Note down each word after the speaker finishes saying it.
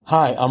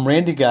Hi, I'm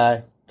Randy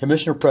Guy,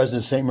 Commissioner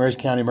President of St. Mary's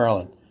County,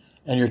 Maryland,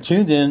 and you're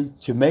tuned in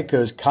to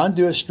MACo's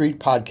Conduit Street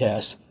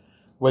podcast.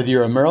 Whether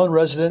you're a Maryland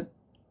resident,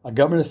 a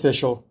government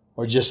official,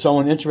 or just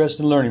someone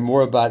interested in learning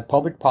more about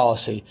public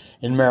policy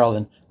in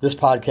Maryland, this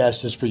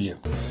podcast is for you.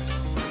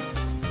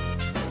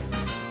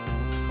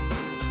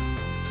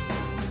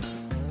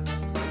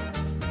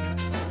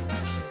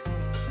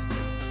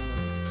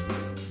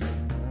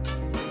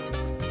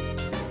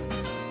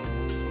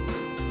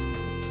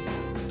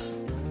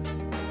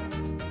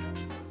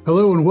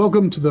 Hello and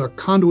welcome to the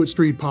Conduit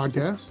Street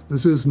podcast.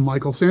 This is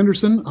Michael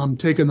Sanderson. I'm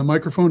taking the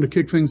microphone to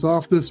kick things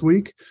off this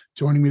week.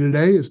 Joining me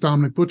today is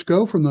Dominic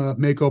Butchko from the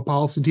MACo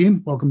policy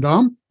team. Welcome,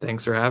 Dom.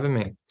 Thanks for having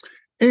me.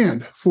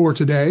 And for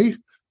today,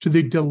 to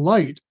the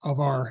delight of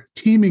our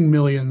teeming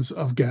millions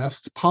of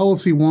guests,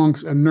 policy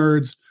wonks and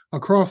nerds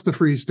across the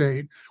Free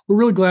State, we're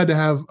really glad to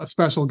have a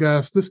special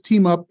guest. This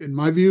team up, in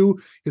my view,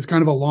 is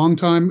kind of a long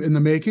time in the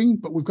making,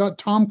 but we've got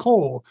Tom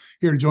Coale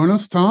here to join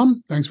us.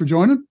 Tom, thanks for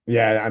joining.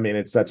 Yeah, I mean,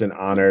 it's such an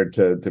honor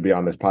to be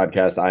on this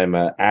podcast. I'm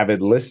an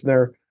avid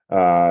listener,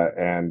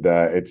 and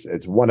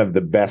it's one of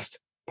the best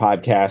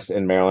podcasts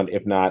in Maryland,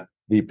 if not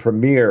the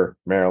premier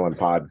Maryland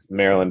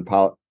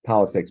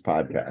politics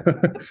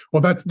podcast.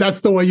 Well, that's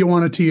the way you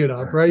want to tee it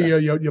up, right?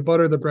 You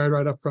butter the bread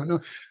right up front. No,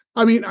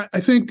 I mean, I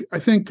think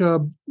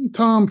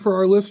Tom, for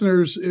our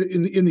listeners,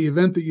 in the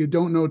event that you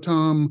don't know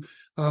Tom,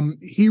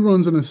 he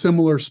runs in a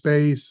similar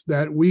space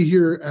that we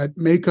here at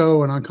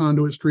MACo and on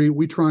Conduit Street.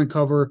 We try and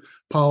cover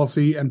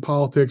policy and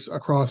politics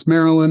across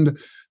Maryland.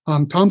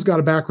 Tom's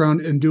got a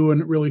background in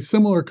doing really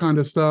similar kind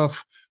of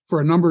stuff. For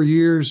a number of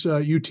years,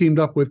 you teamed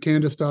up with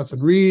Candace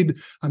Dotson-Reed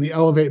on the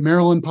Elevate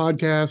Maryland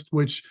podcast,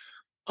 which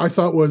I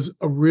thought was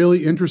a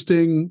really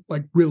interesting,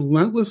 like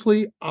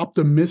relentlessly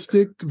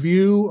optimistic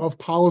view of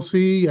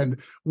policy and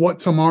what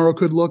tomorrow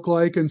could look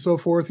like and so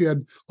forth. You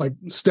had like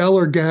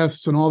stellar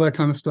guests and all that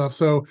kind of stuff.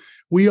 So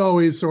we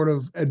always sort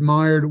of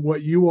admired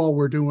what you all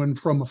were doing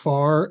from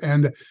afar.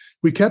 And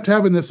we kept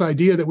having this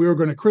idea that we were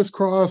going to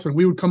crisscross and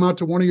we would come out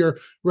to one of your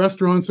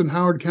restaurants in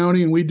Howard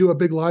County and we'd do a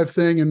big live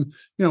thing. And,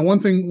 you know, one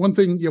thing,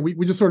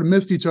 we just sort of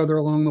missed each other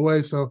along the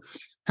way. So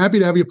happy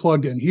to have you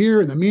plugged in here.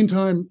 In the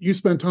meantime, you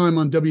spent time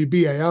on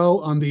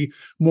WBAL on the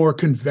more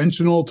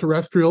conventional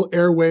terrestrial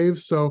airwaves.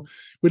 So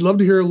we'd love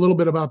to hear a little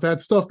bit about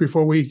that stuff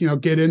before we,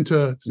 get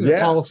into the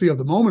policy of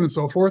the moment and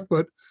so forth.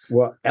 But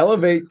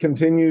Elevate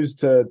continues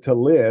to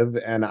live,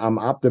 and I'm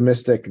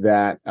optimistic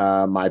that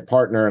my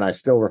partner, and I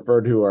still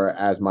refer to her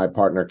as my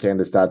partner,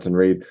 Candace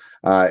Dotson-Reed,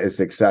 is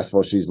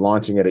successful. She's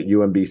launching it at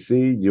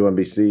UMBC.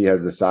 UMBC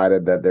has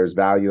decided that there's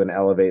value in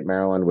Elevate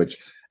Maryland, which,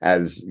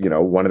 as you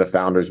know, one of the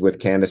founders with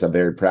Candace, I'm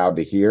very proud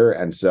to hear.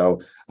 And so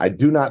I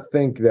do not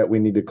think that we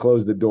need to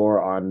close the door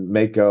on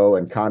MACo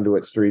and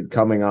Conduit Street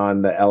coming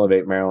on the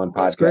Elevate Maryland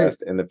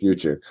podcast in the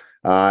future.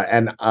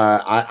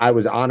 I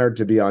was honored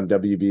to be on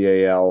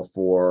WBAL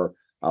for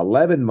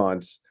 11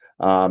 months.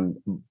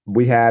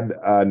 We had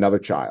another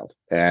child,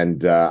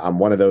 and I'm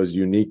one of those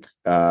unique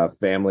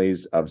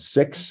families of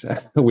 6.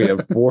 We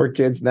have 4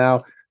 kids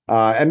now.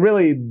 And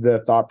really,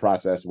 the thought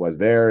process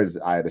was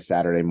I had a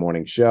Saturday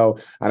morning show,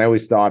 and I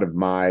always thought of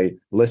my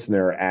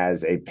listener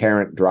as a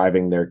parent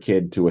driving their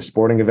kid to a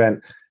sporting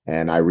event.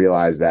 And I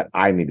realized that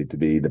I needed to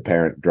be the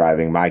parent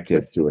driving my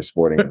kids to a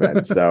sporting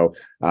event. So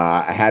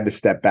I had to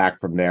step back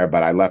from there,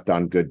 but I left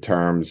on good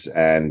terms,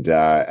 and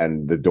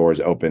the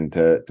doors open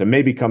to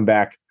maybe come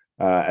back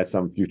at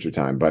some future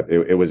time. But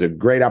it was a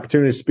great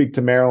opportunity to speak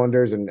to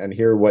Marylanders and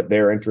hear what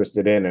they're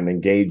interested in and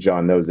engage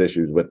on those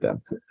issues with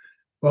them.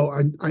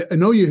 Well, I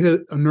know you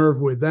hit a nerve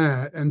with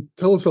that, and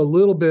tell us a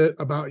little bit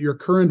about your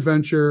current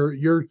venture.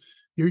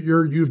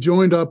 You've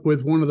joined up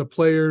with one of the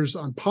players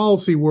on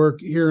policy work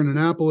here in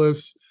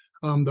Annapolis,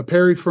 the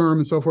Perry firm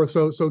and so forth.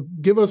 So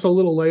give us a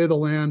little lay of the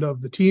land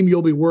of the team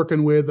you'll be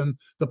working with and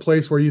the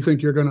place where you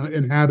think you're going to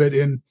inhabit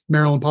in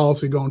Maryland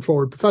policy going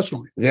forward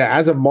professionally. Yeah,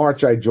 as of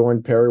March, I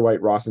joined Perry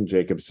White Ross and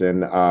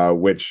Jacobson,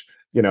 which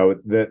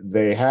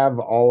they have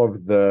all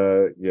of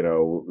the,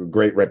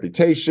 great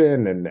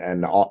reputation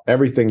and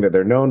everything that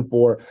they're known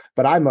for.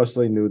 But I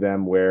mostly knew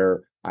them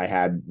where I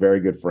had very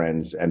good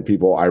friends and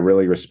people I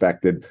really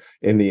respected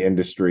in the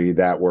industry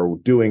that were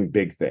doing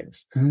big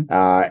things. Mm-hmm.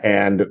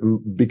 And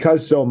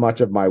because so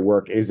much of my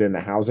work is in the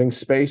housing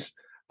space,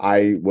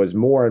 I was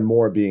more and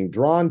more being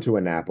drawn to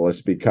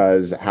Annapolis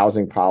because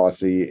housing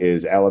policy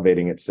is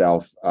elevating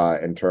itself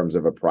in terms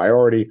of a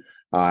priority.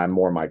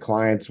 More of my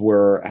clients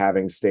were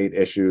having state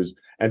issues.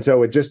 And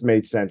so it just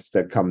made sense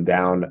to come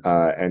down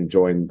and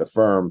join the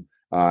firm.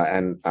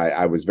 And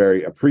I was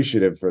very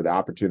appreciative for the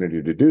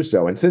opportunity to do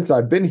so. And since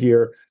I've been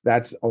here,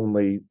 that's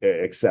only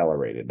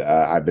accelerated.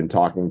 I've been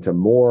talking to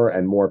more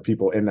and more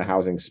people in the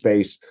housing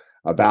space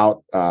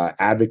about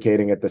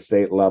advocating at the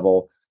state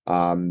level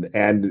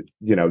and,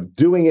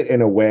 doing it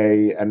in a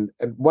way. And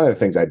one of the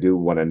things I do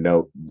want to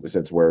note,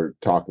 since we're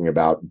talking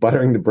about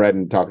buttering the bread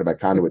and talking about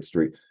Conduit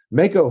Street,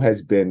 MACo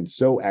has been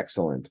so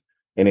excellent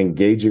in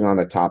engaging on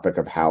the topic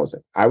of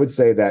housing. I would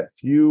say that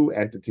few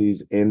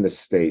entities in the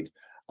state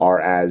are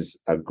as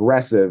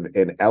aggressive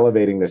in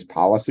elevating this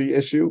policy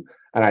issue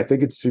And I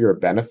think it's to your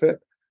benefit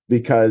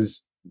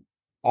because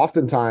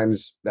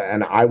oftentimes,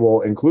 and I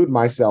will include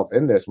myself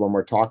in this when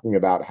we're talking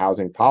about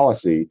housing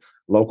policy,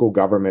 local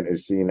government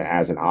is seen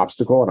as an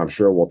obstacle. And I'm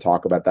sure we'll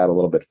talk about that a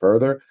little bit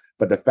further.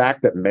 But the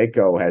fact that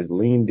Mako has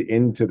leaned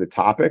into the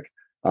topic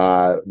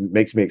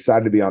makes me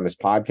excited to be on this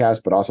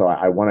podcast. But also,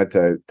 I wanted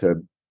to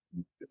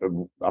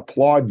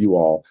applaud you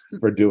all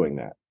for doing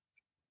that.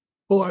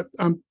 Well,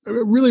 I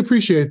really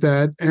appreciate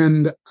that.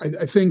 And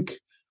I think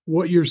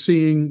what you're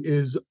seeing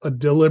is a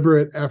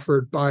deliberate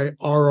effort by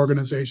our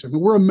organization.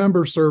 We're a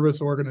member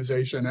service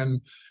organization,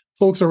 and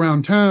folks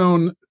around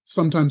town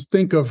sometimes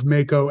think of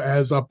Mako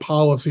as a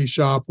policy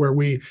shop where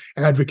we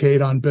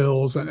advocate on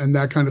bills and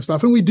that kind of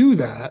stuff. And we do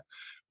that.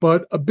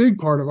 But a big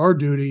part of our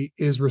duty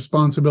is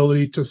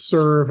responsibility to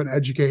serve and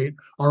educate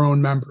our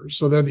own members.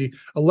 So they're the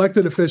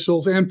elected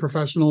officials and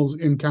professionals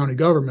in county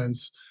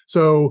governments.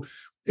 So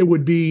it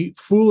would be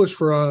foolish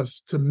for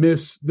us to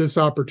miss this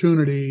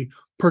opportunity,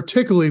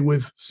 particularly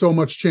with so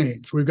much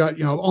change. We've got,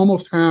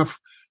 almost half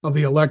of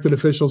the elected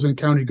officials in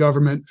county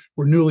government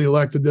were newly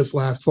elected this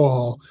last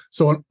fall.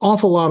 So an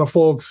awful lot of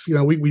folks,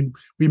 we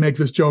make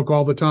this joke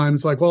all the time.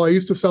 It's like, well, I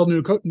used to sell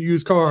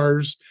used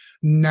cars.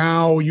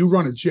 Now you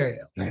run a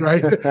jail,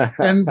 right?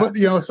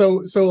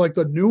 So like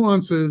the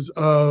nuances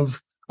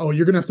of, oh,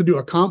 you're going to have to do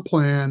a comp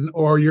plan,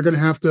 or you're going to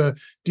have to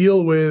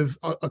deal with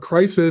a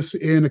crisis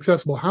in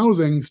accessible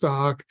housing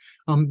stock.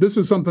 This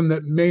is something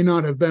that may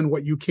not have been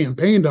what you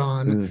campaigned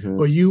on,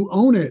 but you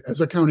own it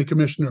as a county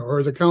commissioner or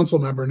as a council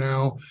member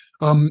now.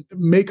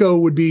 Mako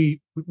we'd be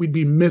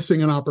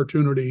missing an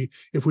opportunity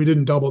if we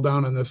didn't double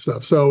down on this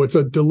stuff. So it's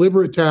a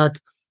deliberate tack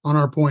on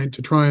our point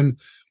to try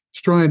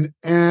and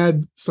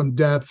add some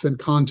depth and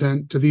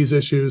content to these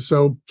issues.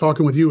 So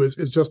talking with you is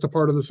just a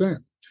part of the same.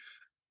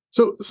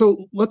 So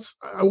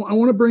I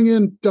want to bring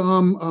in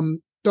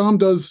Dom. Dom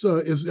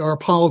is our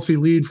policy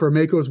lead for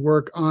Mako's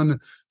work on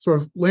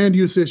sort of land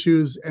use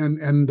issues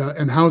and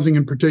housing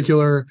in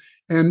particular.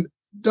 And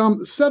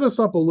Dom, set us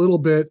up a little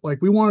bit. Like,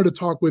 we wanted to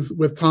talk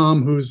with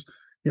Tom, who's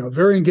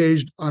very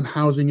engaged on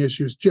housing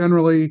issues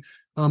generally.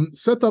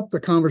 Set up the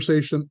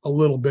conversation a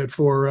little bit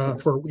for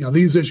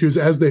these issues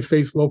as they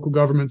face local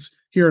governments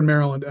here in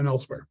Maryland and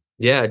elsewhere.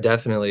 Yeah,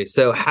 definitely.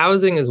 So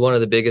housing is one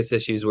of the biggest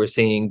issues we're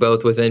seeing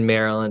both within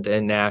Maryland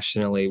and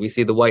nationally. We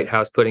see the White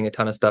House putting a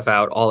ton of stuff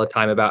out all the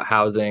time about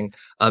housing.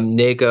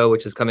 NACO,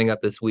 which is coming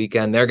up this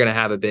weekend, they're going to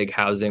have a big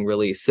housing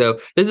release. So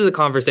this is a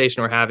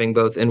conversation we're having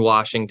both in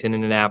Washington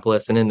and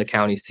Annapolis and in the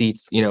county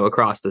seats,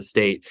 across the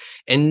state.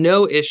 And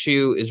no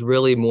issue is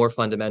really more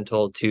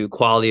fundamental to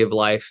quality of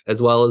life,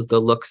 as well as the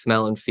look,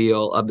 smell, and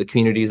feel of the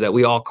communities that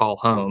we all call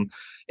home.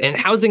 And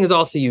housing is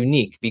also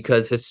unique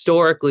because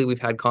historically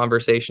we've had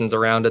conversations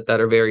around it that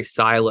are very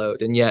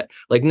siloed. And yet,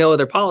 like no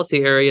other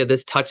policy area,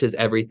 this touches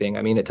everything.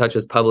 I mean, it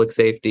touches public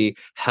safety,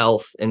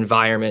 health,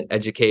 environment,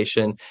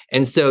 education.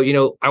 And so,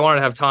 I wanted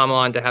to have Tom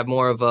on to have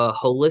more of a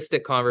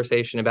holistic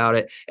conversation about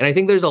it. And I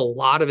think there's a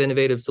lot of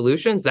innovative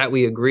solutions that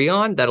we agree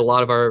on that a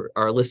lot of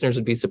our listeners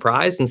would be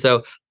surprised. And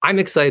so I'm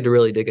excited to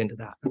really dig into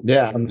that.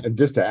 Yeah. And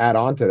just to add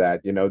on to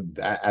that,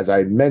 as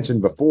I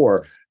mentioned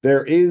before,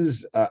 there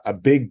is a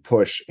big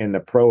push in the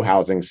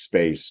pro-housing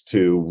space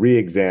to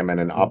re-examine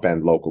and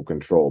upend local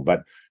control.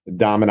 But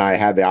Dom and I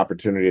had the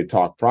opportunity to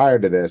talk prior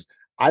to this.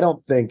 I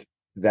don't think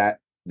that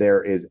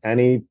there is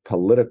any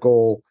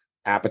political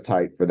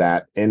appetite for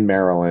that in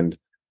Maryland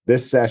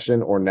this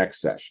session or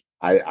next session.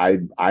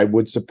 I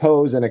would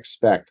suppose and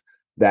expect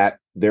that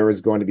there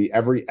is going to be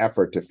every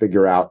effort to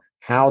figure out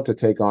how to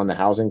take on the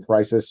housing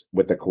crisis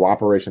with the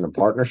cooperation and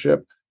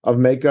partnership of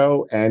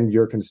Mako and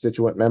your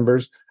constituent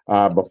members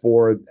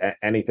before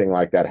anything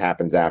like that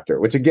happens after,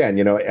 which again,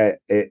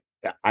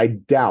 I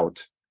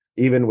doubt,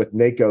 even with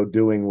NACO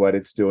doing what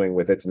it's doing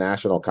with its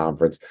national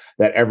conference,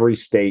 that every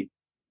state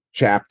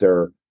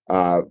chapter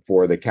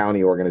for the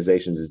county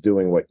organizations is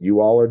doing what you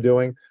all are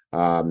doing,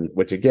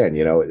 which again,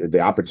 the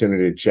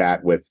opportunity to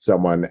chat with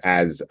someone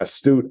as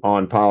astute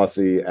on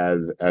policy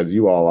as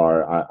you all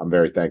are, I'm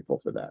very thankful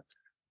for that.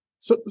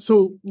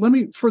 So let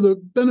me, for the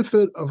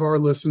benefit of our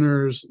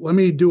listeners, let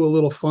me do a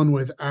little fun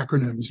with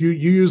acronyms. You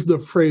used the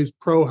phrase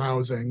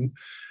pro-housing.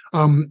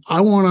 I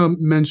want to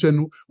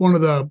mention one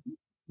of the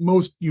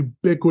most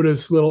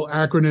ubiquitous little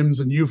acronyms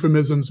and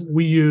euphemisms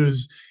we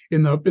use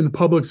in the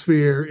public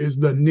sphere is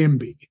the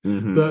NIMBY,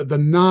 the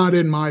not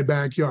in my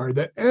backyard,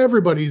 that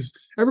everybody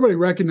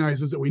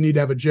recognizes that we need to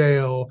have a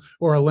jail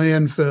or a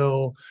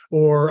landfill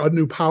or a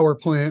new power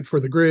plant for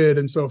the grid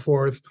and so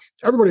forth.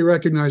 Everybody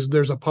recognizes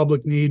there's a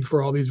public need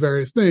for all these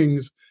various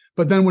things.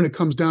 But then when it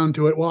comes down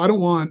to it, well, I don't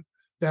want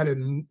that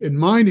in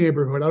my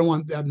neighborhood. I don't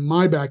want that in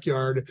my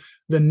backyard.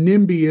 The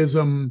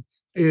NIMBYism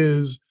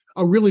is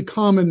a really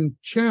common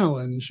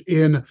challenge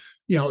in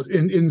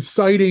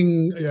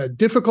citing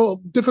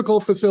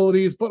difficult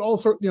facilities, but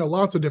also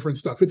lots of different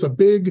stuff. It's a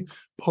big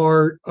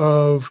part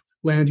of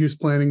land use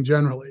planning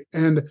generally,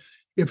 and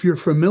if you're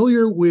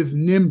familiar with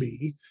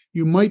NIMBY,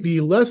 you might be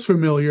less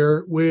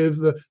familiar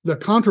with the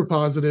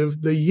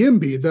contrapositive, the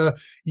YIMBY, the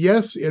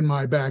yes in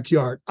my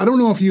backyard. I don't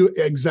know if you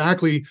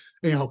exactly,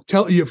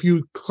 if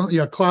you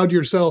cloud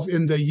yourself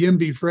in the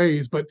YIMBY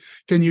phrase, but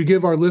can you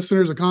give our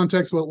listeners a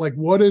context about like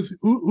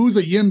who's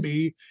a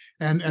YIMBY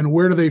and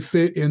where do they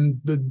fit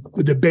in the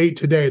debate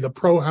today, the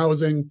pro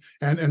housing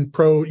and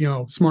pro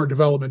smart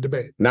development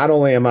debate? Not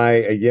only am I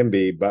a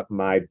YIMBY, but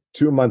my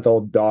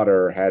 2-month-old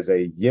daughter has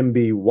a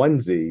YIMBY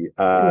onesie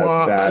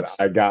that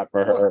I got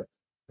for her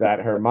that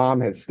her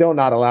mom has still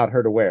not allowed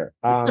her to wear.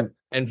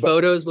 And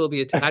photos will be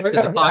attached to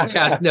the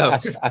podcast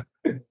notes.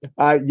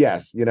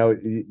 Yes,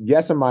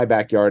 yes, in my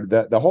backyard.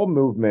 The whole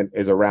movement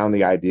is around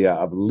the idea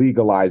of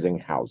legalizing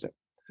housing.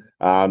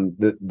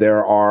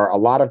 There are a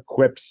lot of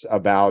quips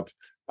about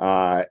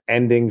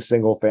ending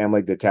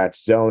single-family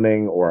detached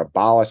zoning or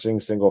abolishing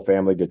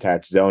single-family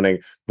detached zoning.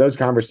 Those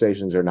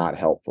conversations are not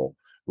helpful.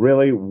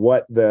 Really,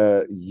 what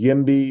the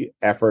YIMBY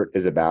effort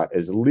is about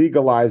is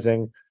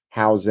legalizing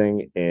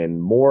housing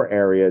in more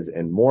areas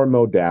and more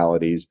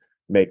modalities,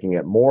 making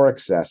it more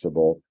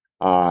accessible,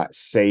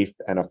 safe,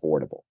 and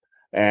affordable.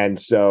 And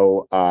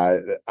so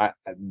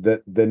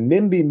the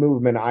NIMBY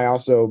movement, I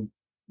also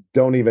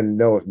don't even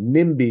know if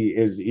NIMBY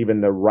is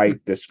even the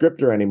right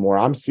descriptor anymore.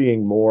 I'm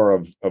seeing more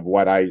of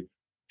what I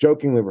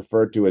jokingly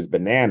referred to as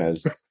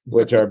bananas,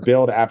 which are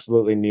build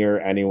absolutely near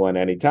anyone,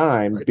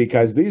 anytime,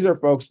 because these are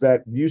folks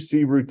that you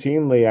see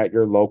routinely at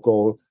your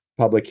local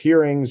public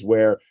hearings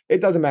where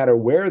it doesn't matter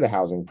where the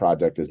housing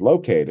project is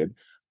located.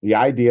 The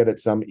idea that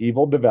some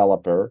evil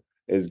developer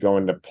is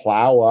going to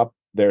plow up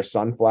their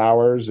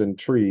sunflowers and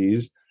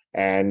trees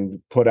and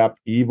put up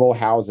evil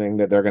housing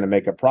that they're going to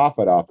make a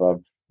profit off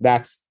of,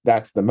 that's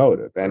the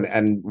motive.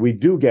 And we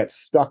do get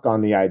stuck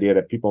on the idea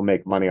that people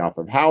make money off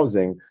of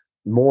housing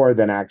more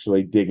than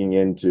actually digging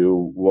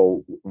into,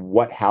 well,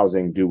 what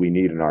housing do we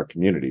need in our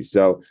community?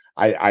 So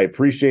I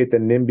appreciate the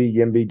NIMBY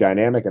YIMBY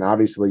dynamic, and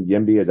obviously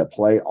YIMBY is a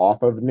play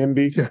off of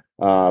NIMBY.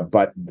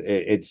 But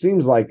it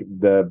seems like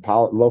the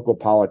local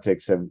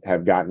politics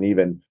have gotten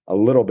even a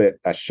little bit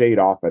a shade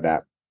off of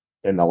that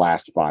in the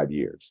last 5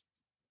 years.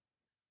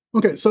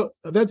 Okay, so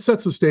that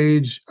sets the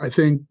stage, I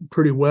think,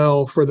 pretty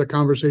well for the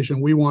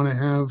conversation we want to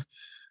have.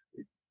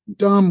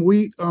 Dom,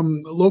 we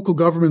local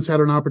governments had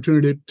an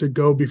opportunity to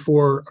go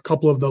before a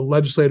couple of the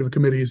legislative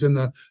committees in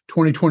the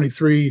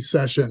 2023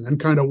 session and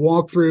kind of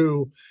walk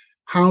through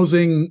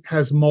housing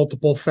has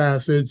multiple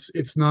facets.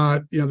 It's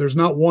not, there's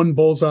not one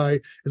bullseye.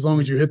 As long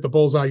as you hit the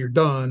bullseye, you're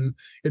done.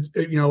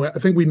 I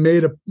think we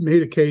made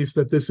a case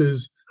that this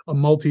is a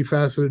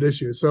multifaceted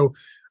issue. So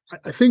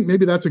I think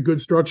maybe that's a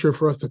good structure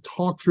for us to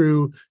talk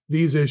through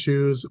these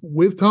issues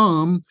with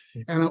Tom,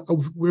 and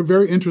we're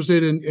very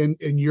interested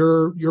in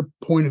your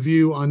point of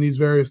view on these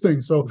various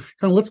things. So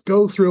kind of let's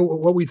go through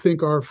what we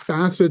think are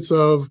facets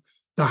of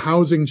the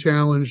housing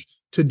challenge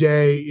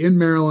today in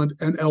Maryland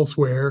and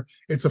elsewhere.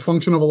 It's a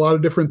function of a lot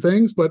of different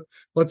things, but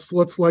let's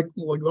like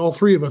all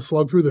three of us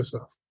slug through this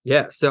stuff.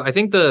 Yeah, so I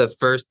think the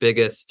first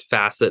biggest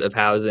facet of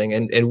housing,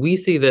 and we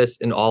see this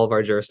in all of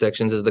our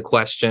jurisdictions, is the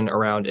question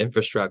around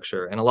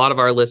infrastructure. And a lot of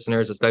our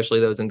listeners,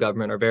 especially those in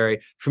government, are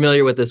very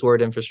familiar with this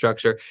word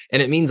infrastructure,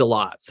 and it means a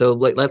lot. So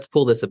let's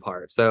pull this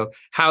apart. So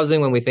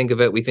housing, when we think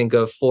of it, we think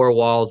of 4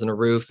 walls and a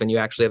roof, and you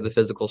actually have the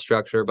physical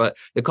structure. But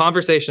the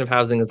conversation of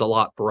housing is a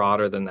lot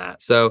broader than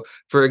that. So,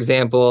 for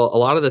example, a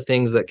lot of the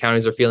things that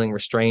counties are feeling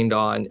restrained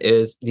on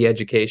is the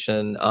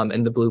education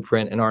and the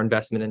blueprint and our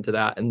investment into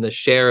that, and the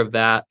share of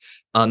that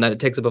that it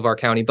takes up of our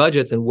county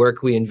budgets, and where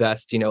can we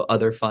invest,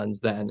 other funds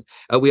then.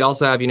 We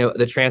also have,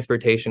 the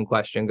transportation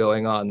question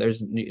going on.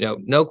 There's,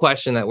 no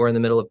question that we're in the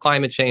middle of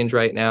climate change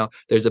right now.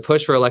 There's a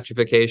push for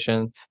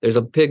electrification. There's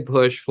a big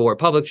push for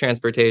public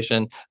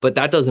transportation, but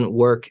that doesn't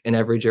work in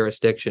every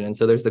jurisdiction. And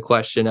so there's the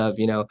question of,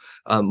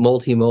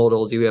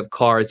 multimodal. Do we have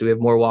cars? Do we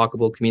have more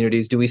walkable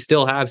communities? Do we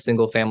still have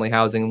single family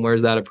housing? And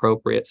where's that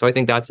appropriate? So I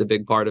think that's a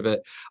big part of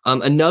it.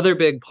 Another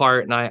big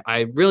part, and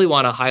I really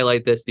want to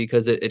highlight this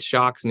because it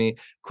shocks me,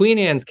 Queen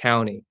Anne's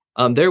County,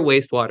 their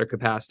wastewater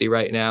capacity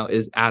right now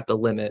is at the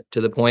limit,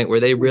 to the point where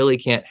they really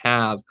can't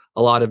have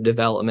a lot of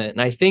development.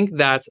 And I think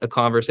that's a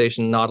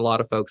conversation not a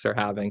lot of folks are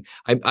having.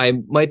 I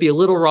might be a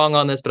little wrong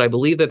on this, but I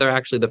believe that they're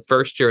actually the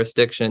first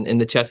jurisdiction in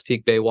the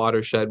Chesapeake Bay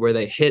watershed where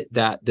they hit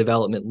that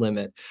development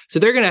limit. So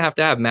they're going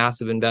to have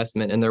massive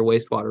investment in their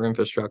wastewater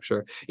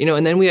infrastructure.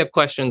 And then we have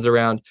questions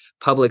around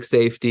public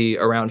safety,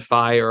 around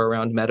fire,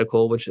 around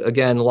medical, which,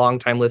 again,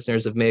 longtime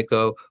listeners of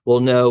MACO will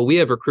know we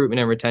have recruitment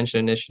and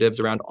retention initiatives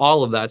around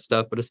all of that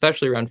stuff, but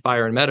especially around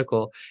fire and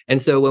medical. And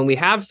so when we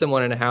have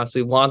someone in a house,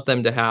 we want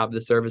them to have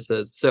the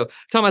services. So,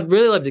 Tom, I'd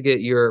really love to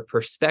get your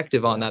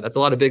perspective on that. That's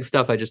a lot of big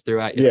stuff I just threw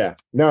at you. Yeah,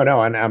 no,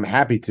 and I'm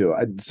happy to.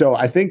 So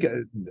I think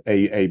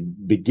a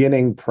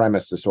beginning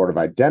premise to sort of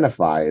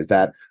identify is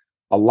that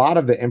a lot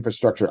of the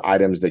infrastructure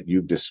items that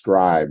you've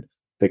described,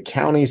 the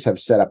counties have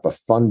set up a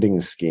funding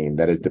scheme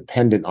that is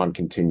dependent on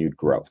continued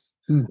growth.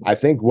 I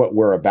think what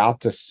we're about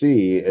to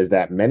see is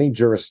that many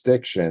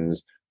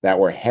jurisdictions that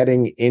were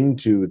heading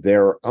into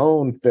their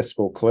own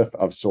fiscal cliff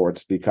of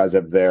sorts because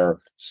of their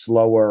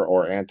slower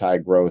or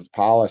anti-growth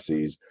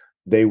policies,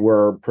 they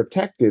were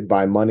protected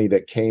by money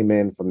that came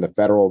in from the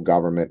federal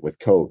government with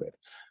COVID.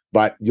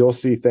 But you'll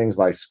see things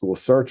like school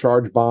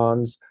surcharge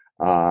bonds,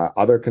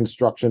 other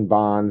construction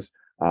bonds,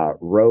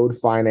 road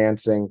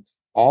financing.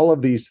 All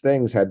of these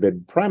things had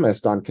been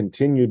premised on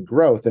continued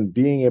growth and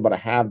being able to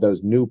have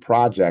those new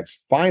projects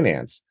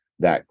finance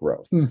that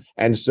growth.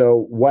 And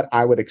so what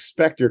I would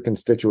expect your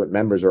constituent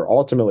members are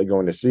ultimately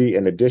going to see,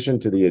 in addition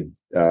to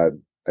the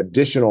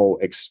additional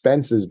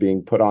expenses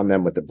being put on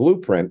them with the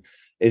blueprint,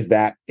 is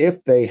that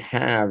if they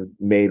have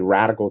made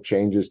radical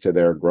changes to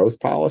their growth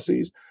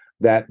policies,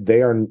 that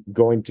they are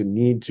going to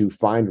need to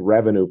find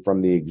revenue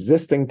from the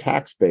existing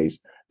tax base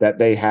that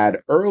they had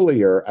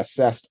earlier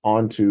assessed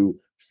onto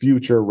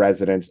future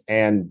residents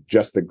and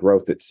just the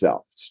growth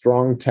itself.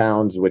 Strong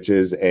Towns, which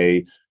is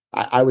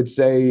I would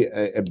say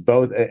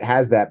both, it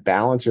has that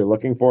balance you're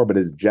looking for, but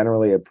is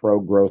generally a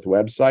pro-growth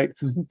website,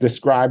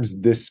 describes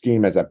this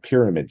scheme as a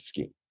pyramid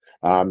scheme,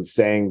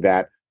 saying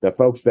that the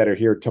folks that are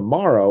here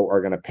tomorrow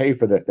are going to pay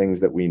for the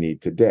things that we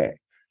need today.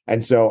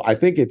 And so I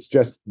think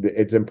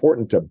it's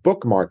important to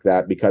bookmark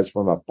that, because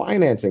from a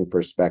financing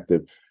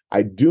perspective,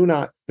 I do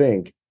not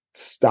think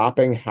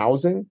stopping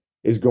housing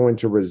is going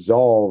to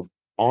resolve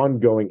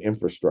ongoing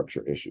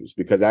infrastructure issues,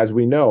 because as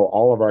we know,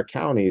 all of our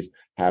counties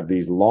have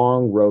these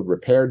long road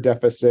repair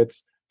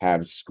deficits,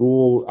 have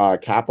school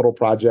capital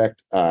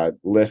project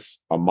lists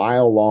a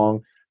mile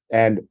long,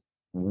 and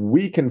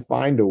we can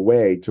find a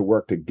way to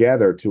work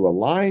together to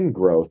align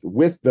growth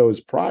with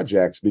those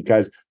projects,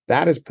 because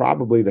that is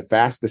probably the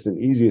fastest and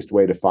easiest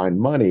way to find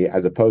money,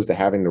 as opposed to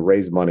having to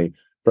raise money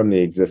from the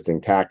existing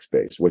tax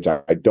base, which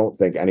I don't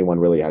think anyone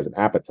really has an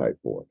appetite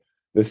for.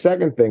 The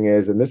second thing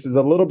is, and this is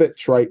a little bit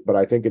trite, but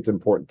I think it's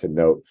important to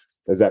note,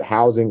 is that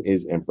housing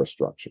is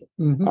infrastructure.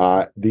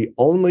 The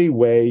only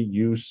way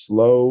you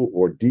slow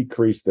or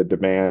decrease the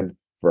demand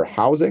for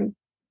housing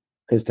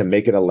is to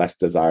make it a less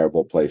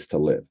desirable place to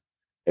live.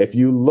 If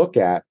you look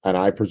at, and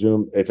I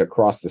presume it's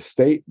across the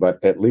state,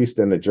 but at least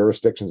in the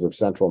jurisdictions of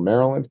Central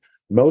Maryland,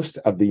 most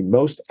of the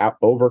most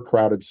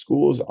overcrowded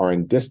schools are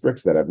in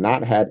districts that have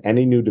not had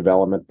any new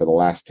development for the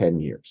last 10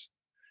 years.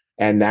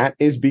 And that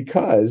is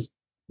because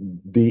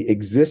the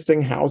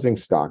existing housing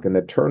stock and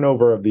the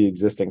turnover of the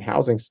existing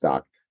housing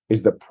stock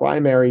is the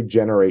primary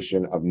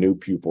generation of new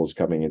pupils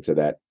coming into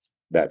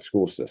that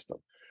school system.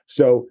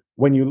 So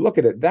when you look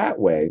at it that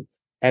way,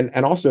 and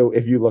also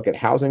if you look at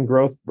housing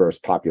growth versus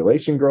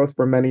population growth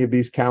for many of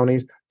these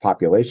counties,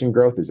 population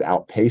growth is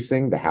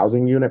outpacing the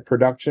housing unit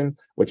production,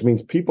 which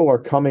means people are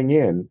coming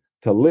in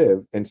to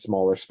live in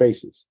smaller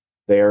spaces.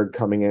 They are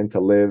coming in to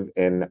live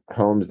in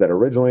homes that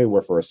originally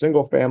were for a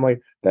single family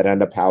that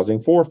end up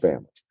housing 4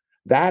 families.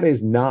 That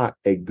is not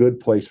a good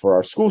place for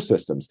our school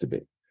systems to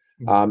be.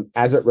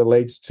 As it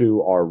relates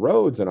to our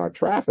roads and our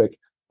traffic,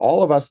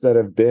 all of us that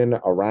have been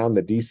around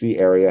the DC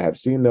area have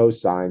seen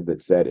those signs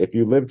that said, if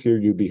you lived here,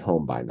 you'd be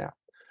home by now.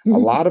 A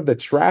lot of the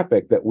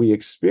traffic that we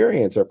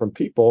experience are from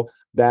people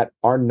that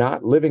are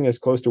not living as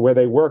close to where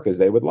they work as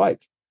they would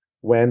like.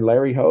 When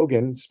Larry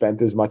Hogan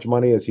spent as much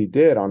money as he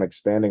did on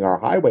expanding our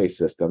highway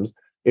systems,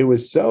 it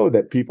was so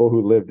that people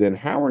who lived in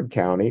Howard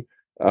County,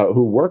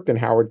 who worked in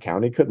Howard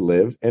County, could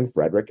live in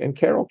Frederick and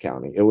Carroll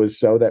County. It was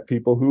so that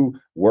people who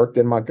worked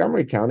in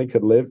Montgomery County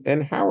could live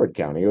in Howard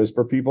County. It was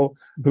for people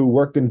who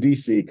worked in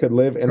DC could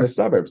live in the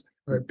suburbs.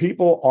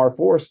 People are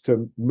forced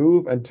to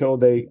move until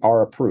they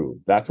are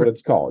approved. That's what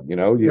it's called. You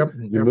know, you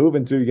move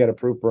until you get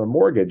approved for a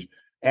mortgage.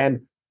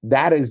 And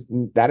that is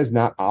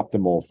not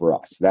optimal for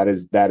us.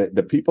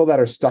 The people that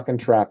are stuck in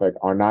traffic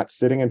are not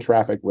sitting in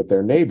traffic with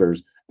their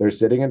neighbors. They're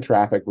sitting in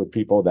traffic with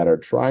people that are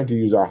trying to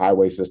use our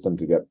highway system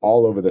to get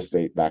all over the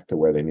state back to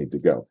where they need to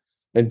go.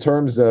 In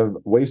terms of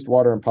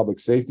wastewater and public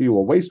safety,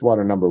 well,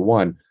 wastewater, number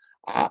one,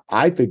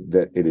 I think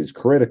that it is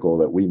critical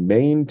that we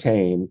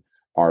maintain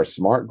our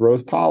smart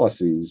growth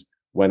policies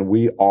when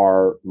we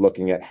are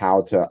looking at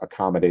how to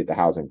accommodate the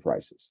housing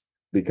crisis,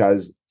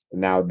 because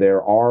now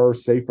there are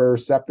safer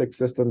septic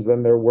systems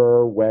than there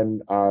were when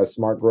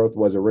smart growth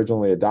was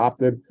originally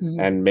adopted.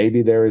 And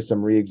maybe there is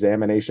some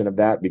reexamination of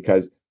that,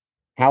 because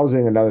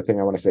housing, another thing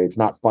I want to say, it's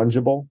not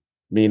fungible,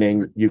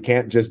 meaning you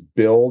can't just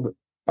build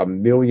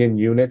 1 million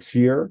units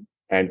here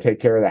and take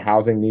care of the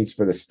housing needs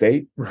for the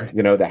state.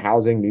 You know, the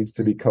housing needs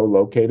to be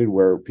co-located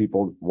where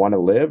people want to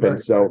live. And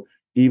so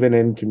even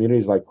in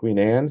communities like Queen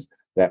Anne's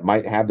that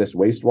might have this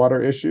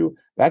wastewater issue,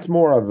 that's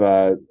more of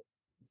a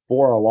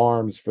 4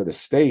 alarms for the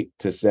state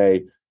to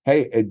say,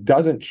 hey, it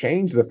doesn't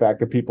change the fact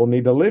that people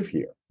need to live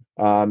here.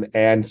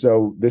 And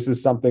so this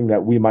is something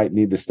that we might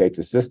need the state's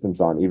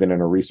assistance on, even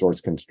in a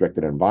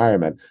resource-constricted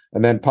environment.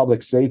 And then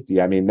public safety,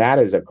 I mean, that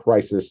is a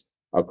crisis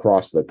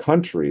across the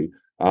country,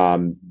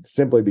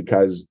 simply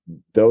because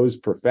those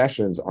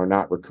professions are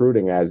not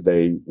recruiting as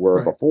they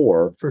were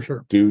before, for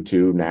sure, due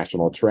to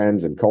national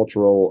trends and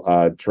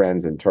cultural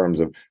trends in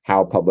terms of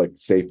how public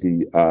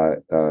safety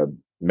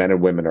men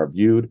and women are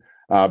viewed.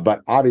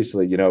 But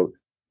obviously, you know,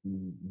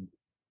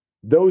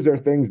 those are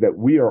things that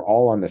we are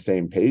all on the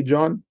same page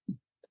on.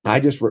 I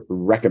just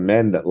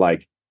recommend that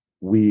like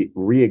we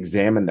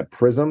re-examine the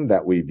prism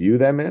that we view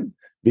them in,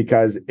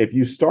 because if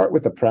you start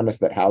with the premise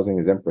that housing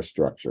is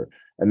infrastructure,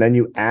 and then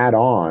you add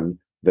on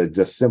the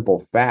just simple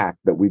fact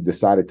that we've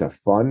decided to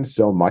fund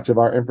so much of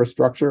our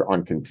infrastructure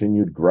on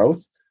continued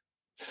growth,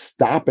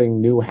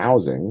 stopping new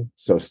housing,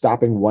 so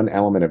stopping one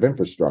element of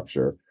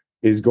infrastructure,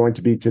 is going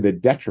to be to the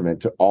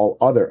detriment to all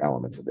other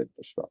elements of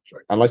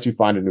infrastructure, unless you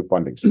find a new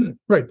funding stream.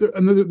 Right.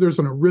 And there's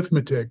an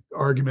arithmetic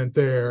argument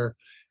there.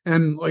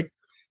 And like,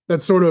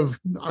 that's sort of,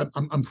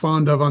 I'm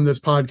fond of on this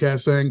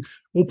podcast saying,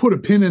 we'll put a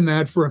pin in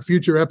that for a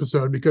future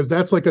episode, because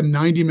that's like a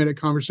 90-minute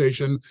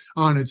conversation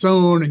on its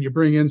own. And you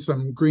bring in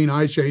some green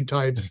eye shade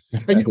types.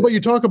 But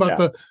you talk about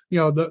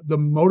the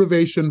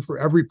motivation for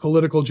every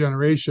political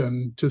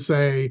generation to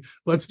say,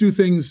 let's do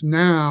things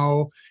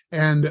now.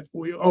 And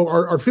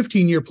our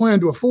 15-year plan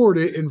to afford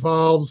it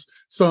involves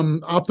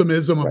some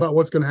optimism about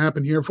what's going to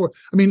happen here.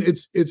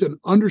 It's an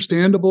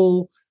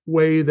understandable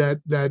way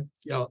that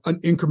an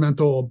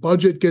incremental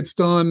budget gets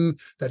done,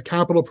 that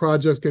capital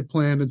projects get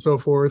planned and so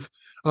forth.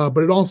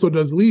 But it also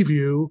does leave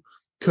you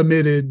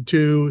committed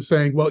to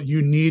saying, well,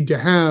 you need to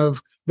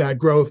have that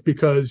growth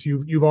because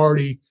you've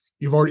already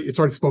it's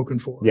already spoken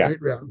for. Yeah.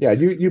 Right? Yeah.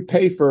 You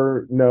pay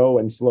for no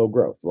and slow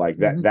growth like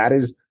that. Mm-hmm. That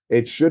is,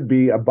 it should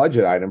be a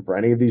budget item for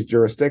any of these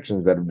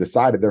jurisdictions that have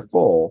decided they're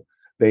full.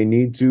 They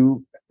need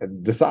to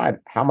decide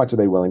how much are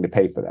they willing to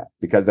pay for that,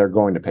 because they're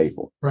going to pay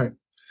for it. Right.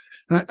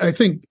 And I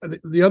think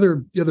the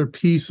other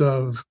piece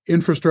of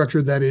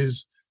infrastructure that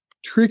is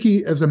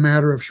tricky as a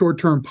matter of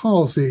short-term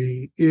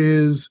policy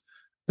is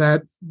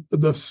that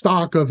the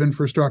stock of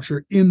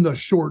infrastructure in the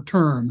short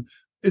term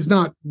is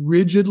not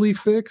rigidly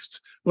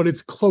fixed, but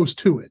it's close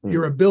to it.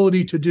 Your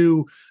ability to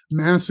do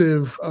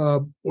massive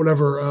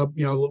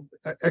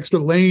extra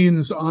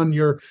lanes on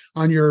your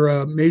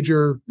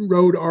major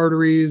road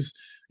arteries,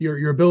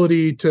 your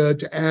ability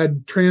to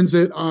add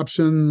transit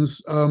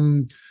options,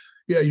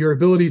 your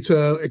ability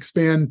to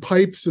expand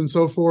pipes and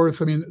so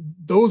forth. I mean,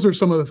 those are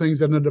some of the things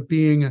that end up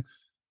being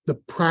the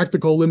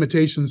practical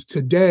limitations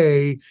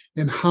today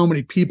in how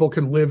many people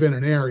can live in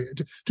an area.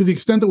 To the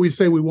extent that we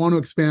say we want to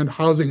expand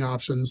housing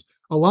options,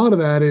 a lot of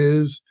that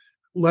is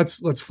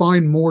let's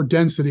find more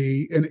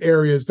density in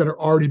areas that are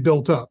already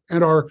built up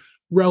and are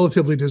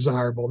relatively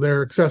desirable.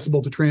 They're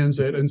accessible to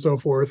transit and so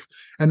forth.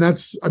 And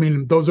that's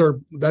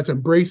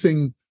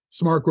embracing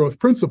smart growth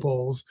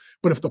principles.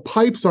 But if the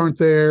pipes aren't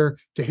there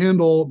to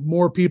handle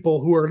more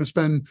people who are going to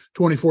spend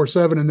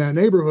 24/7 in that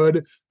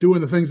neighborhood doing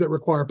the things that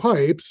require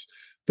pipes,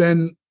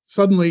 then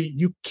suddenly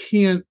you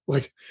can't,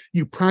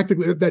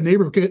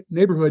 that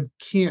neighborhood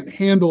can't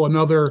handle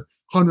another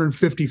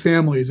 150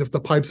 families if the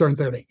pipes aren't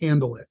there to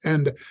handle it.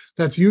 And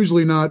that's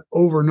usually not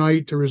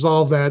overnight to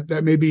resolve that.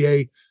 That may be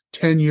a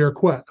 10-year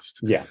quest.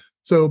 Yeah.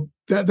 So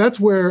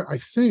that's where I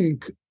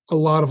think a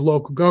lot of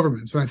local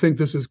governments, and I think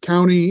this is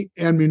county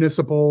and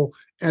municipal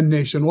and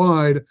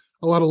nationwide,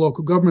 a lot of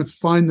local governments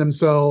find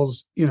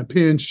themselves in a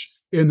pinch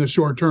in the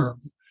short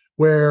term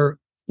where,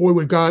 boy,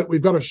 we've got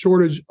a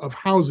shortage of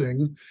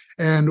housing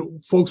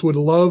and folks would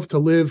love to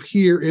live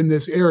here in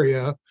this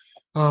area.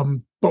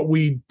 But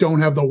we don't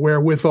have the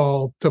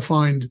wherewithal to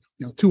find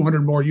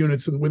 200 more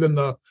units within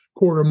the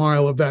quarter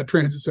mile of that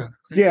transit center.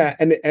 Yeah,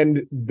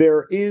 and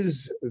there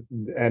is,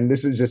 and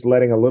this is just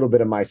letting a little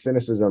bit of my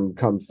cynicism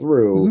come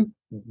through.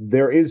 Mm-hmm.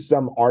 There is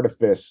some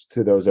artifice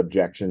to those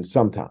objections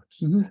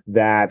sometimes,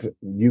 that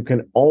you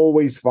can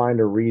always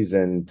find a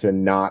reason to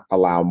not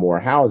allow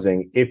more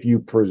housing if you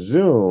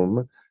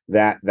presume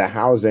that the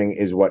housing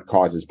is what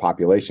causes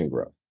population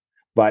growth.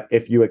 But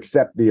if you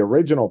accept the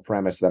original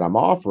premise that I'm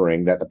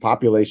offering, that the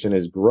population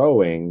is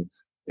growing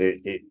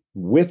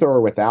with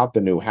or without the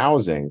new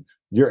housing,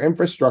 your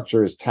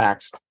infrastructure is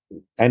taxed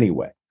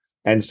anyway.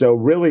 And so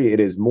really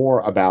it is more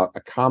about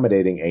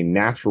accommodating a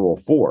natural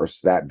force,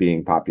 that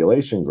being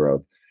population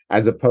growth,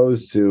 as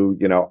opposed to,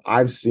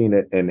 I've seen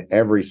it in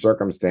every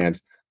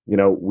circumstance.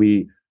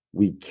 We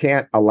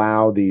can't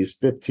allow these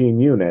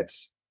 15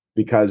 units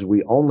because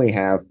we only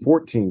have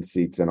 14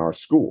 seats in our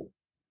school.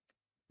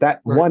 That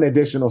one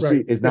additional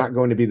seat is not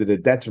going to be to the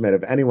detriment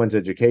of anyone's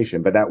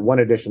education, but that one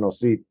additional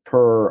seat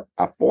per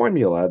a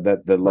formula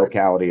that the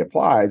locality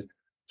applies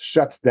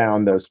shuts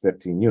down those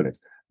 15 units.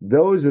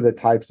 Those are the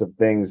types of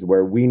things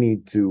where we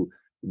need to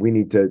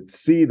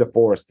see the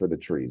forest for the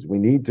trees. We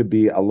need to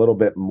be a little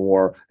bit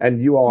more,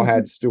 and you all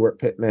had Stuart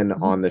Pittman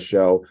on the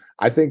show.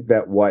 I think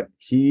that what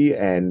he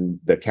and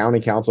the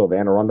County Council of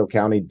Anne Arundel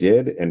County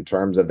did in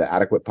terms of the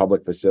adequate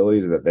public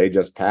facilities that they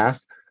just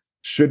passed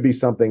should be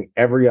something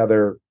every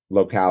other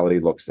locality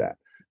looks at.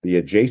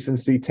 The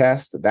adjacency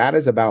test, that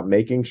is about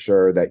making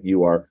sure that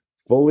you are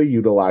fully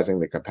utilizing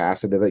the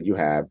capacity that you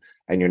have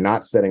and you're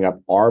not setting up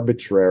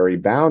arbitrary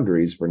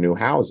boundaries for new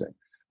housing.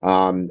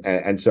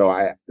 And so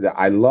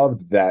I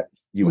loved that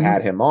you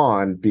had him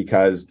on,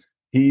 because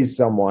he's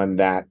someone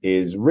that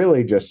is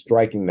really just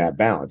striking that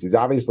balance. He's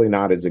obviously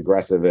not as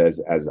aggressive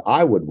as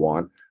I would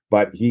want,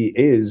 but he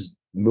is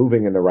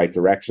moving in the right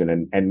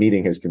direction and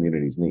meeting his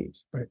community's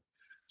needs. Right.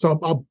 So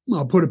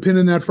I'll put a pin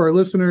in that for our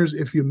listeners.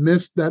 If you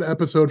missed that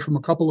episode from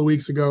a couple of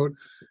weeks ago,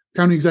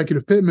 County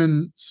Executive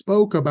Pittman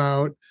spoke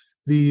about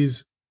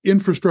these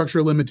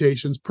infrastructure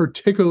limitations,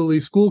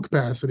 particularly school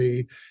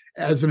capacity,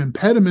 as an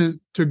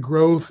impediment to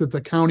growth that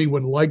the county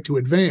would like to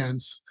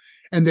advance.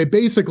 And they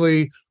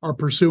basically are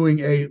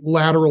pursuing a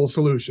lateral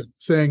solution,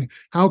 saying,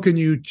 how can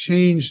you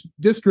change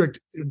district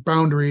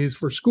boundaries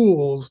for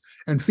schools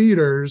and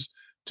feeders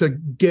to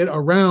get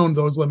around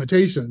those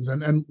limitations?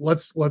 And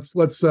let's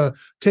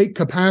take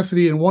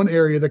capacity in one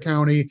area of the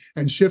county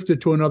and shift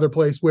it to another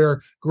place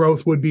where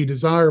growth would be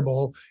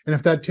desirable. And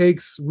if that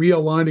takes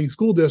realigning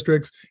school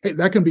districts, hey,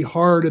 that can be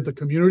hard at the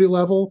community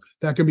level.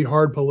 That can be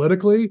hard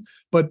politically,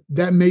 but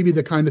that may be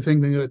the kind of thing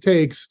that it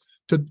takes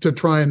to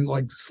try and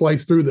like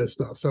slice through this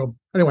stuff. So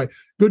anyway,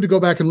 good to go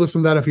back and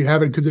listen to that if you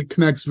haven't, because it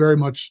connects very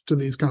much to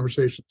these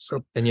conversations.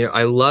 So, and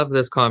I love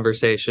this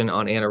conversation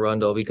on Anne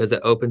Arundel because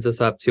it opens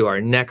us up to our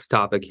next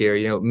topic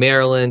here.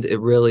 Maryland, it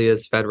really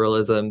is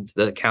federalism.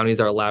 The counties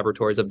are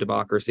laboratories of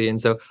democracy.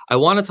 And so I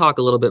want to talk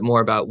a little bit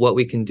more about what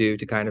we can do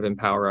to kind of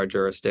empower our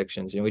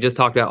jurisdictions. We just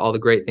talked about all the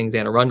great things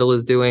Anne Arundel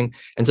is doing.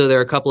 And so there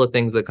are a couple of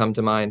things that come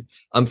to mind.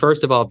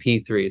 First of all,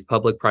 P3s,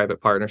 public-private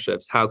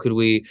partnerships. How could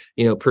we,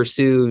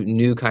 pursue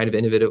new kind of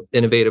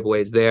innovative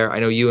ways there? I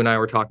know you and I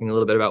were talking a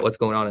little bit about what's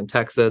going on in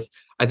Texas.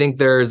 I think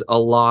there's a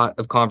lot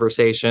of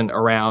conversation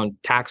around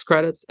tax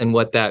credits and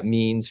what that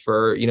means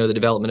for, the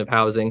development of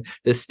housing.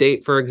 The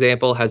state, for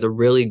example, has a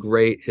really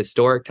great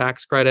historic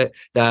tax credit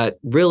that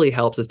really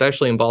helps,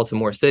 especially in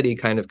Baltimore City,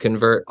 kind of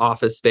convert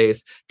office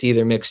space to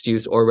either mixed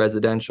use or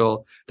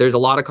residential. There's a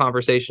lot of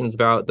conversations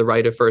about the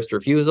right of first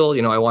refusal.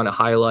 I want to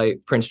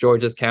highlight Prince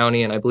George's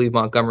County and I believe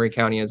Montgomery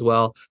County as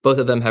well. Both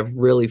of them have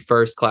really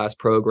first-class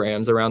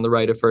programs around the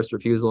right of first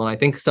refusal. And I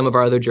think some of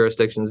our other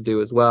jurisdictions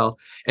do as well.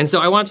 And so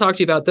I want to talk to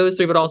you about those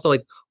three, but also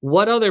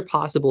what other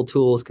possible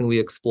tools can we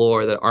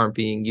explore that aren't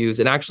being used?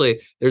 And actually,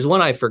 there's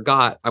one I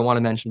forgot I want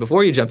to mention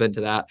before you jump into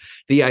that,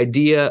 the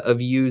idea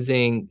of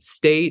using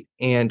state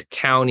and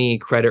county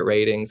credit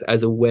ratings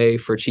as a way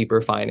for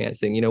cheaper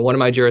financing. One of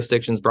my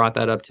jurisdictions brought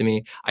that up to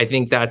me. I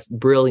think that's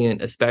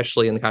brilliant,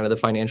 especially in the kind of the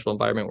financial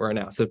environment we're in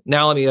now. So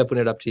now let me open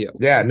it up to you.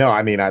 Yeah, no,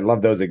 I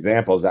love those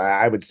examples.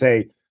 I would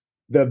say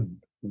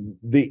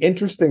the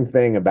interesting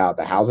thing about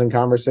the housing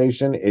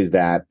conversation is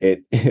that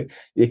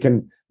it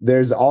can,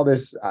 there's all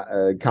this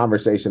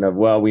conversation of,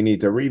 well, we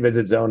need to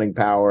revisit zoning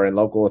power and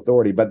local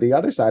authority. But the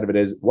other side of it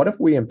is, what if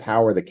we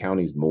empower the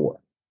counties more?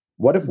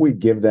 What if we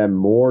give them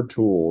more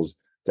tools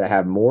to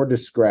have more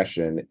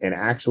discretion in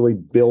actually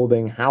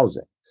building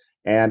housing?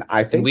 And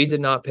I think we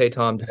did not pay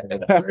Tom to say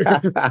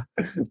that.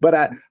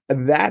 But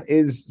that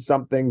is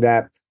something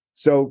that,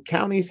 so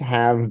counties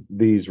have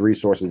these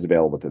resources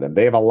available to them.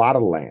 They have a lot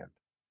of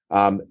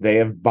land. They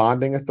have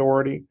bonding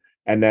authority.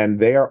 And then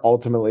they are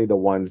ultimately the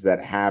ones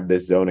that have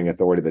this zoning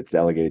authority that's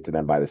delegated to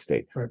them by the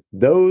state. Right.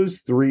 Those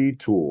three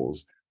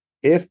tools,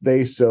 if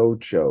they so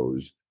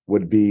chose,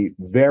 would be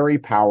very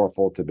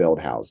powerful to build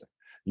housing.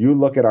 You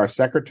look at our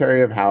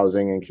Secretary of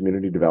Housing and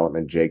Community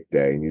Development, Jake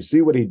Day, and you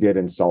see what he did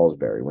in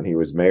Salisbury when he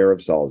was mayor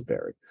of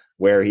Salisbury,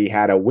 where he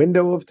had a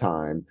window of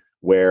time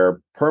where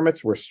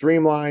permits were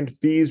streamlined,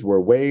 fees were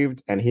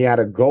waived, and he had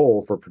a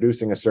goal for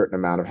producing a certain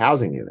amount of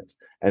housing units.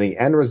 And the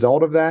end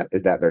result of that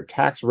is that their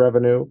tax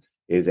revenue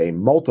is a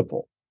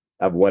multiple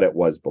of what it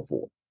was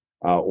before,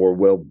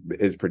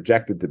 is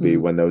projected to be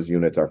when those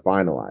units are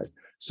finalized.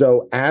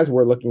 So as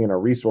we're looking in a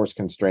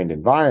resource-constrained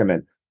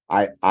environment,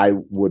 I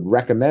would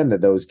recommend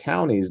that those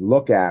counties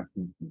look at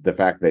the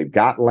fact they've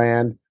got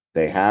land,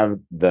 they have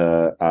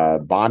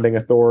the bonding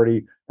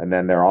authority, and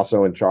then they're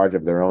also in charge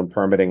of their own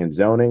permitting and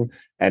zoning.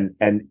 And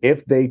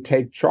if they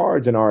take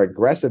charge and are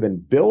aggressive in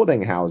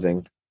building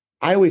housing,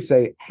 I always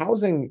say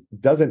housing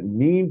doesn't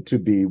need to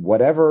be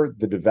whatever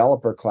the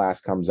developer class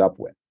comes up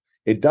with.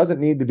 It doesn't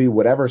need to be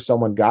whatever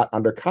someone got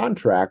under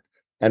contract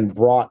and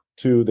brought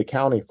to the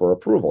county for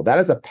approval. That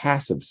is a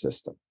passive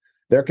system.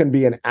 There can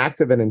be an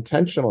active and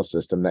intentional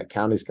system that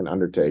counties can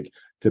undertake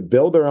to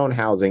build their own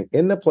housing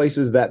in the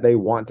places that they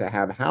want to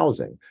have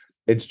housing.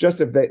 It's just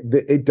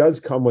it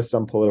does come with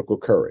some political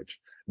courage,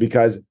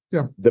 because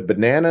the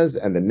bananas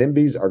and the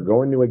NIMBYs are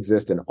going to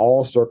exist in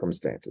all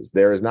circumstances.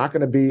 There is not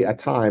going to be a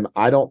time,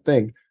 I don't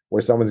think,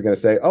 where someone's going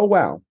to say, oh,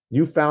 wow,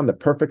 you found the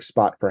perfect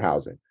spot for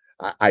housing.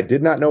 I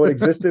did not know it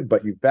existed,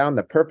 but you found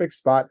the perfect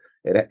spot.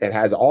 It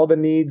has all the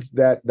needs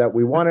that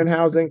we want in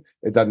housing.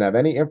 It doesn't have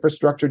any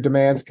infrastructure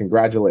demands.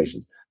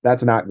 Congratulations.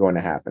 That's not going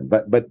to happen.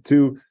 But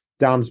to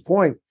Dom's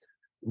point,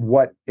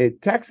 what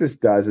Texas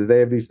does is they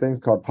have these things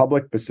called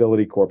public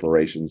facility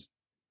corporations.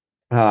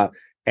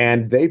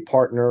 And they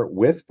partner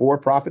with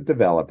for-profit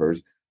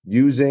developers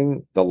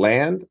using the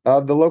land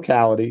of the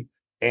locality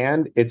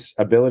and its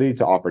ability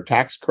to offer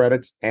tax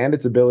credits and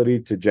its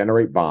ability to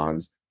generate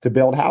bonds to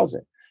build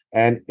housing.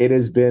 And it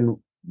has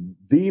been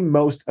the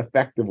most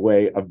effective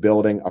way of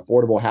building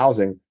affordable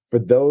housing for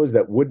those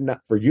that would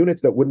not, for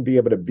units that wouldn't be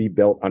able to be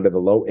built under the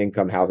low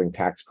income housing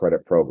tax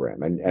credit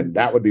program. And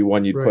that would be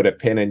one you'd put a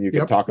pin in. You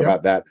could talk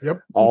about that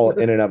all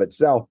in and of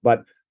itself.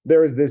 But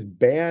there is this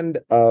band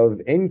of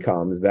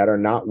incomes that are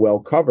not well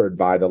covered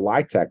by the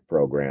LIHTC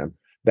program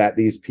that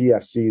these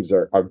PFCs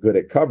are good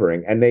at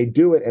covering. And they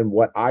do it in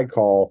what I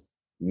call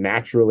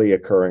naturally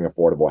occurring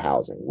affordable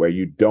housing, where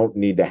you don't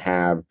need to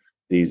have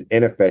these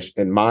inefficient,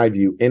 in my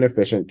view,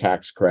 inefficient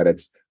tax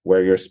credits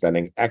where you're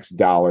spending X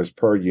dollars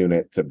per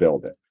unit to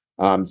build it.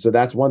 So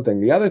that's one thing.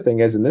 The other thing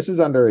is, and this is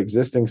under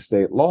existing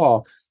state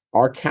law,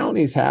 our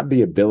counties have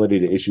the ability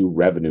to issue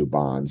revenue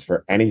bonds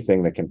for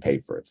anything that can pay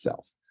for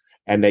itself.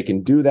 And they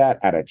can do that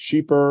at a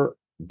cheaper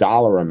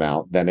dollar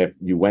amount than if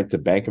you went to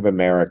Bank of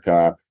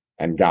America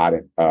and got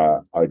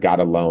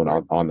a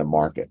loan on the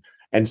market.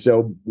 And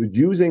so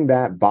using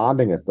that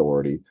bonding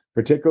authority,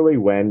 particularly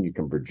when you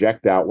can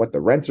project out what the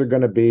rents are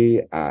going to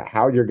be,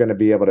 how you're going to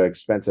be able to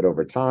expense it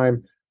over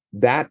time,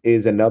 that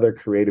is another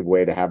creative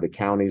way to have the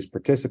counties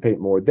participate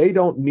more. They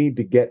don't need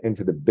to get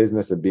into the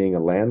business of being a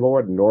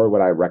landlord, nor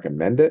would I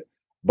recommend it.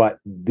 But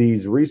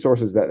these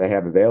resources that they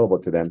have available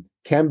to them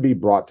can be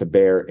brought to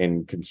bear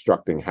in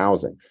constructing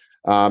housing.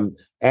 And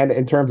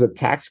in terms of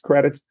tax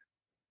credits,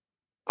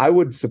 I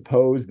would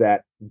suppose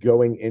that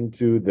going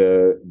into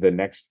the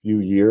next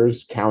few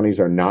years, counties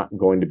are not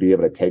going to be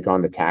able to take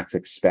on the tax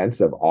expense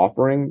of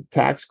offering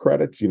tax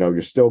credits.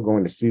 You're still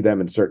going to see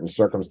them in certain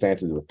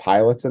circumstances with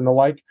pilots and the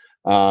like.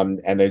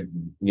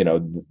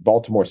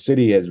 Baltimore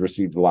City has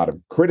received a lot of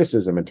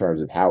criticism in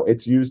terms of how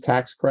it's used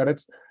tax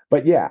credits.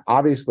 But yeah,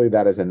 obviously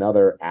that is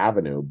another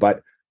avenue.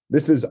 But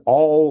this is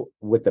all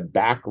with the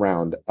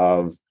background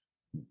of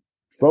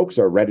folks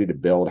are ready to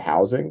build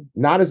housing,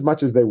 not as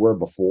much as they were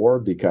before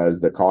because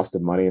the cost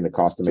of money and the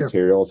cost of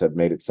materials have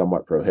made it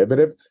somewhat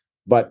prohibitive.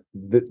 But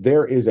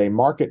there is a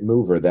market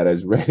mover that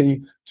is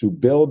ready to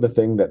build the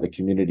thing that the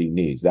community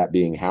needs, that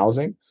being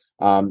housing.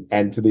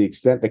 And to the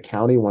extent the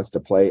county wants to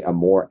play a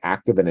more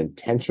active and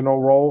intentional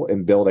role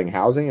in building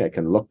housing, it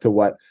can look to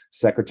what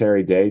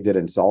Secretary Day did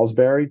in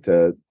Salisbury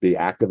to be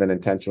active and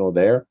intentional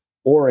there,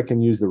 or it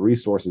can use the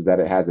resources that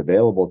it has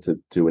available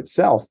to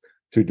itself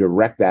to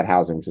direct that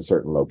housing to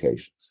certain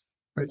locations.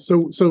 Right.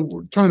 So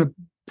we're trying to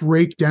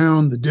break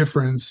down the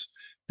difference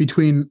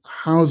between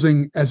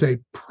housing as a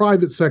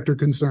private sector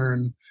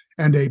concern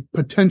and a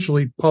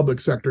potentially public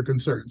sector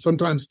concern.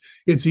 Sometimes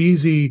it's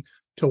easy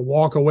to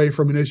walk away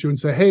from an issue and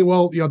say, hey,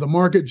 well, the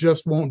market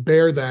just won't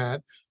bear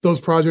that. Those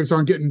projects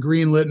aren't getting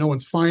greenlit. No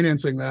one's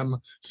financing them.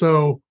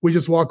 So we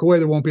just walk away.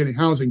 There won't be any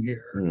housing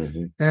here.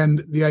 Mm-hmm.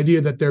 And the idea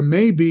that there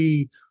may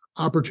be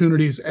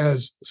opportunities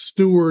as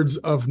stewards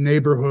of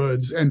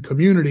neighborhoods and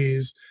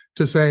communities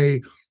to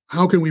say,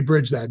 how can we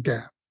bridge that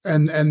gap?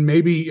 And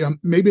maybe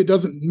it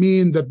doesn't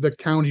mean that the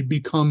county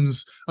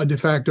becomes a de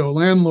facto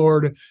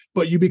landlord,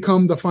 but you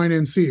become the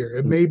financier.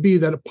 It may be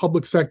that a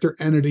public sector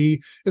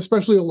entity,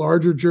 especially a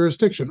larger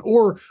jurisdiction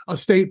or a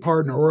state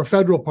partner or a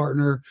federal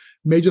partner,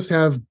 may just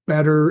have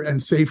better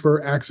and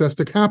safer access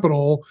to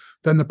capital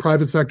than the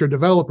private sector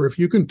developer. If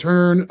you can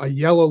turn a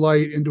yellow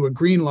light into a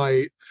green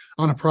light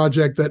on a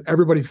project that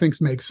everybody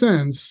thinks makes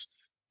sense,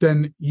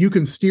 then you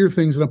can steer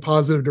things in a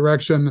positive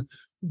direction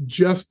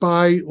just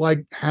by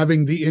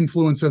having the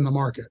influence in the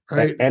market,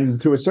 right? And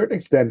to a certain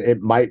extent,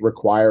 it might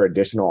require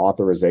additional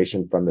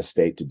authorization from the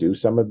state to do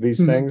some of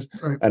these things.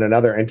 Right. And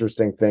another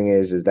interesting thing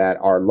is that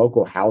our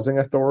local housing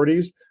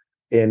authorities,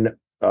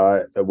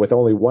 with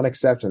only one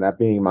exception, that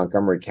being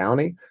Montgomery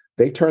County,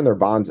 they turn their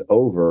bonds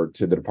over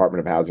to the Department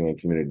of Housing and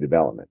Community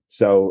Development.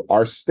 So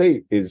our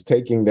state is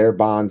taking their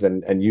bonds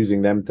and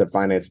using them to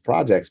finance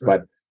projects. Right.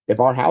 But if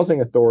our housing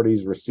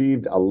authorities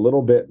received a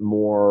little bit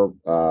more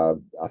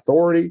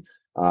authority,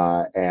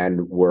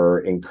 and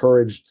were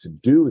encouraged to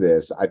do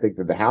this, I think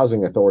that the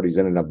housing authorities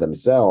in and of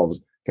themselves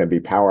can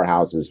be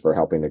powerhouses for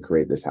helping to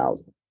create this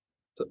housing.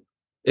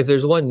 If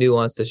there's one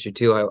nuanced issue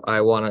too, I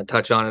want to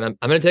touch on, and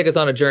I'm going to take us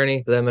on a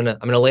journey, but I'm going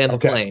to land the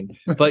plane.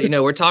 But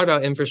we're talking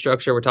about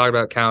infrastructure, we're talking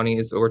about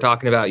counties, we're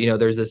talking about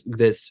there's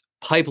this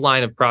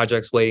pipeline of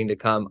projects waiting to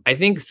come. I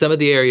think some of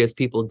the areas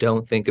people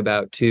don't think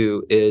about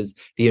too is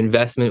the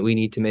investment we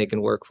need to make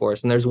in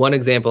workforce. And there's one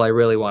example I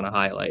really want to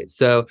highlight.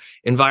 So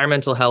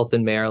environmental health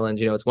in Maryland,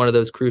 it's one of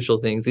those crucial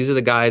things. These are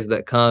the guys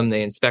that come,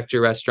 they inspect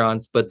your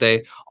restaurants, but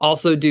they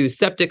also do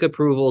septic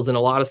approvals and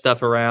a lot of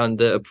stuff around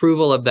the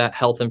approval of that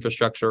health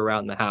infrastructure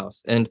around the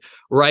house. And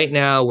right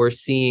now we're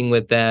seeing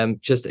with them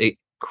just a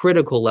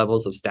critical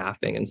levels of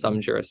staffing in some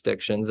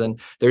jurisdictions. And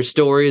there's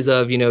stories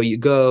of, you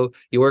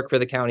work for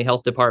the county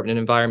health department and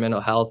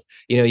environmental health,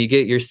 you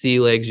get your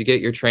sea legs, you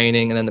get your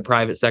training, and then the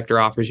private sector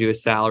offers you a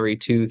salary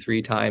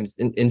 2-3 times,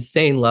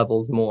 insane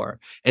levels more.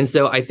 And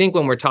so I think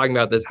when we're talking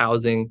about this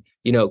housing,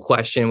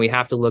 question, we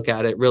have to look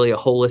at it really a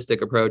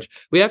holistic approach.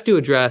 We have to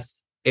address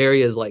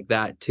areas like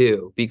that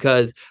too,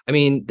 because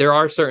there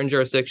are certain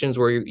jurisdictions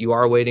where you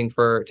are waiting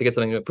to get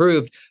something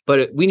approved,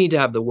 but we need to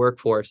have the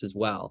workforce as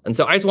well. And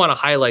so I just want to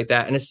highlight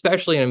that, and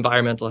especially in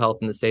environmental health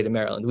in the state of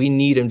Maryland, we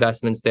need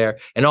investments there.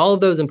 And all of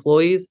those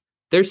employees,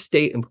 they're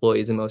state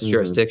employees in most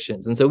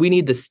jurisdictions. And so we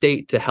need the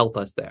state to help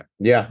us there.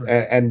 Yeah.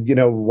 And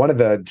one of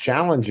the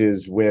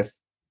challenges with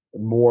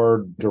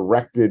more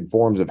directed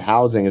forms of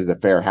housing is the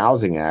Fair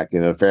Housing Act.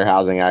 The Fair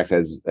Housing Act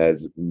has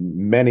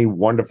many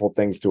wonderful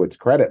things to its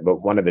credit,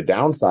 but one of the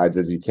downsides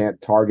is you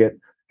can't target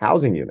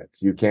housing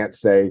units. You can't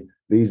say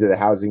these are the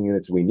housing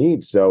units we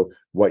need. So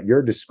what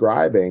you're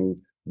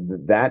describing,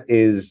 that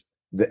is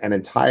an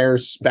entire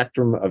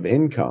spectrum of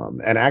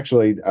income. And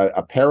actually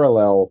a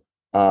parallel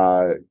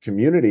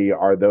community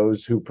are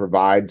those who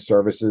provide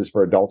services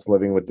for adults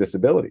living with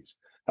disabilities.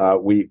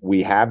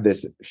 We have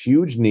this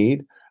huge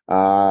need.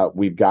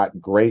 We've got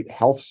great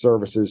health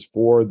services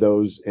for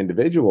those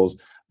individuals,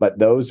 but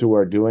those who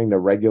are doing the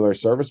regular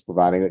service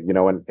providing,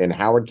 in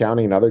Howard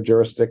County and other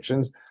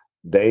jurisdictions,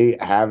 they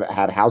have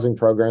had housing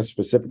programs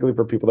specifically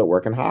for people that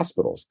work in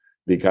hospitals,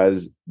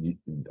 because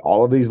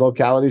all of these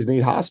localities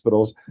need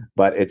hospitals,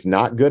 but it's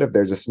not good if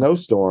there's a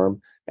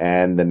snowstorm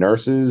and the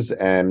nurses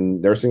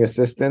and nursing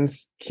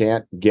assistants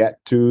can't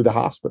get to the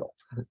hospital.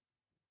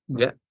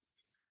 Yeah.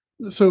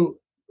 So,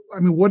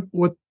 I mean,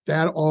 what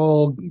that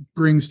all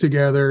brings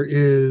together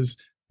is,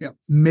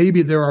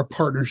 maybe there are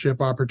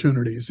partnership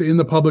opportunities in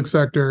the public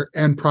sector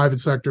and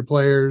private sector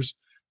players.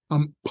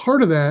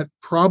 Part of that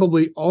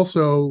probably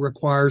also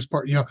requires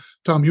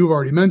Tom, you've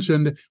already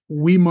mentioned,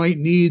 we might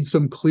need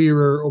some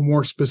clearer or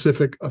more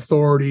specific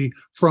authority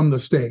from the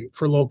state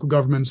for local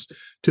governments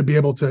to be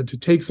able to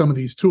take some of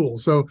these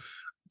tools. So,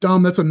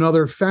 Tom, that's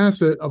another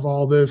facet of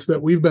all this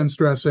that we've been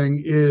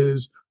stressing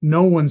is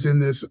no one's in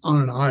this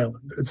on an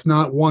island. It's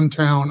not one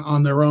town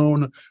on their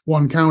own,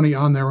 one county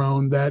on their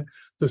own, that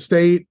the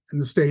state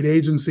and the state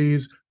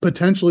agencies,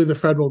 potentially the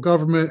federal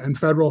government and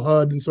federal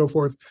HUD and so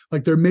forth,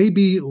 like there may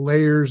be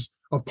layers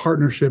of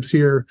partnerships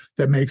here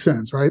that make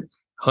sense, right?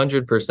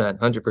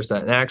 100%.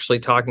 And actually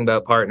talking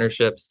about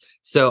partnerships.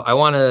 So I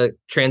want to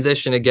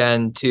transition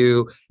again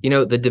to,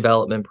 the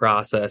development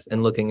process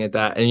and looking at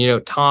that.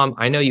 And, Tom,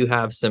 I know you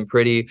have some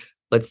pretty,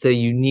 let's say,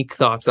 unique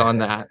thoughts on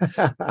that,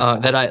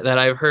 that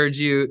I've heard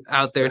you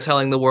out there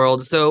telling the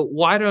world. So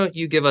why don't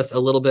you give us a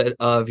little bit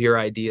of your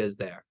ideas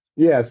there?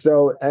 Yeah.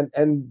 So,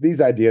 and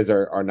these ideas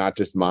are not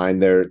just mine.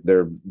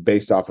 They're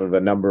based off of a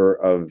number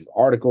of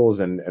articles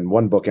and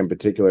one book in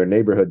particular,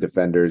 Neighborhood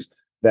Defenders,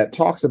 that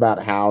talks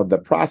about how the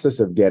process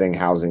of getting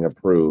housing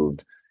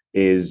approved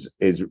is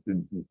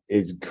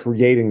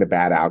creating the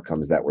bad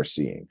outcomes that we're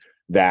seeing.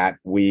 That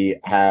we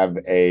have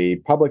a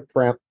public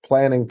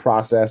planning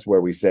process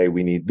where we say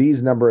we need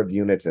these number of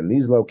units in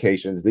these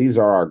locations. These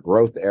are our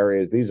growth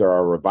areas. These are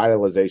our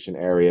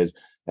revitalization areas.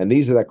 And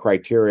these are the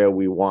criteria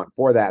we want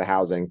for that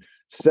housing.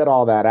 Set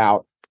all that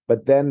out.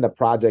 But then the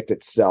project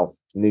itself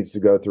needs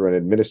to go through an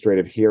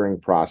administrative hearing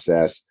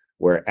process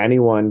where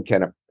anyone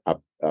can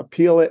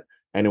appeal it.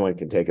 Anyone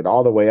can take it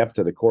all the way up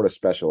to the Court of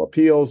Special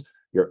Appeals.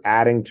 You're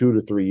adding 2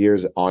 to 3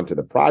 years onto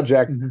the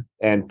project,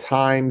 and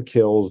time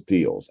kills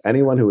deals.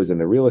 Anyone who is in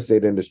the real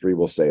estate industry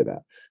will say that.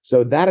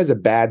 So that is a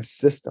bad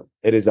system.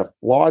 It is a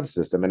flawed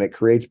system, and it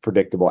creates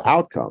predictable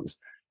outcomes.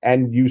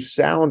 And you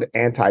sound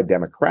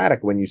anti-democratic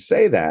when you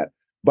say that,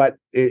 but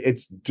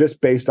it's just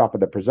based off of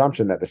the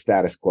presumption that the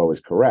status quo is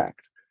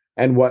correct.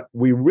 And what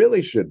we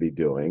really should be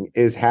doing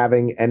is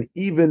having an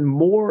even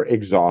more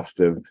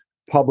exhaustive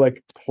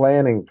public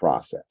planning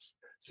process,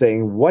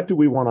 saying, what do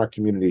we want our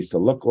communities to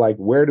look like?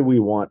 Where do we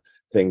want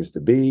things to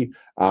be?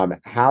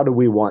 How do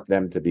we want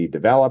them to be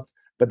developed?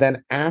 But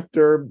then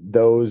after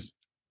those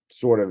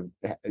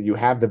you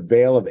have the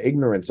veil of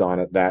ignorance on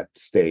at that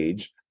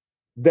stage,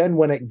 then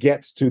when it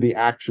gets to the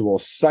actual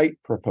site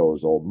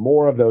proposal,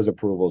 more of those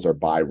approvals are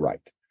by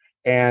right.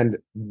 And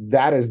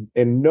that is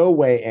in no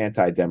way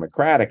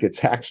anti-democratic.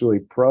 It's actually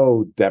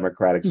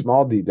pro-democratic,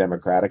 small d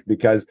democratic,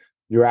 because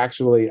you're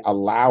actually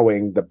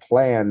allowing the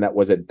plan that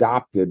was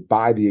adopted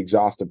by the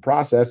exhaustive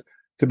process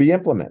to be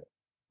implemented.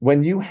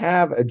 When you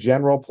have a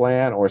general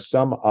plan or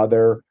some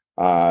other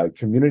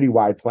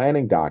community-wide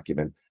planning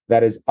document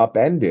that is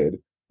upended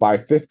by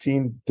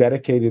 15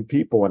 dedicated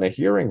people in a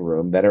hearing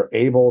room that are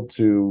able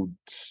to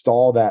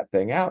stall that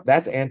thing out,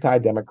 that's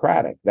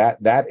anti-democratic.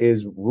 That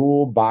is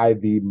ruled by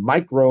the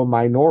micro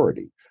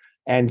minority.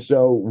 And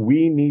so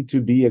we need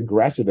to be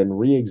aggressive in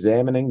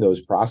re-examining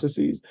those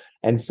processes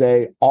and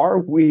say, are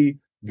we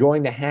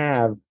going to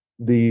have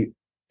the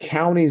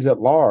counties at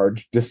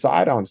large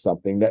decide on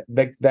something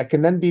that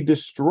can then be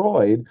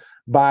destroyed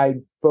by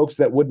folks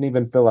that wouldn't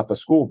even fill up a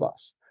school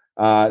bus?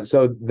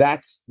 So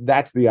that's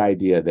the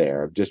idea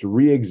there, of just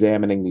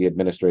re-examining the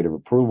administrative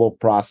approval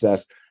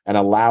process and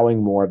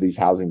allowing more of these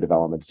housing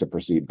developments to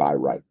proceed by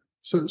right.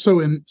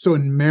 So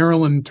in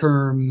Maryland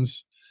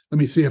terms, let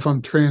me see if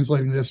I'm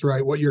translating this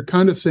right. What you're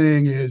kind of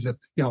saying is, if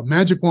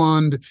magic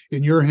wand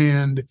in your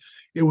hand,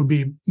 it would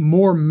be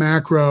more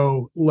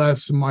macro,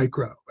 less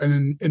micro.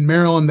 And in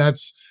Maryland,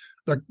 that's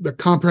the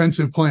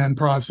comprehensive plan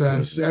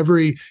process.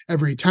 Every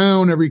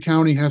town, every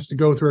county has to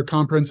go through a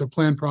comprehensive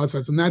plan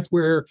process, and that's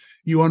where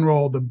you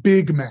unroll the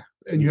big map.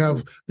 and you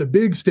have the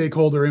big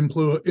stakeholder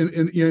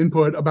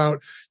input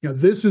about,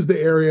 this is the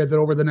area that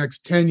over the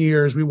next 10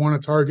 years we want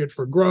to target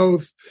for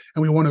growth,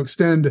 and we want to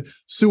extend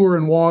sewer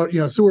and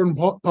water, sewer and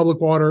public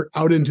water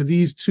out into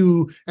these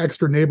 2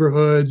 extra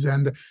neighborhoods,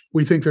 and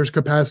we think there's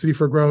capacity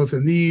for growth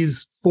in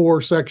these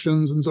 4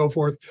 sections and so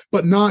forth,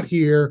 but not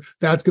here.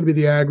 That's going to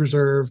be the ag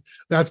reserve.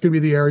 That's going to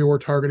be the area we're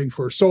targeting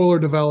for solar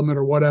development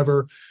or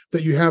whatever.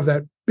 That you have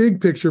that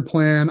big picture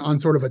plan on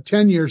sort of a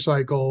 10-year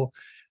cycle.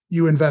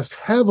 You invest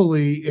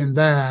heavily in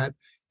that,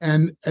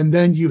 and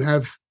then you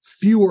have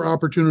fewer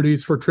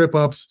opportunities for trip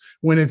ups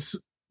when it's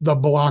the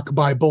block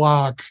by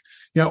block.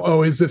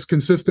 Is this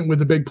consistent with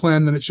the big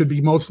plan? Then it should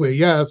be mostly a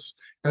yes,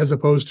 as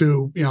opposed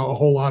to a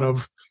whole lot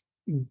of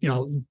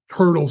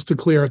hurdles to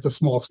clear at the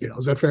small scale.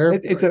 Is that fair?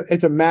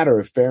 It's a matter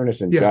of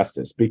fairness and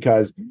justice,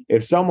 because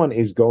if someone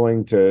is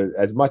going to,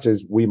 as much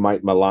as we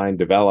might malign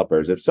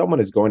developers, if someone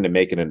is going to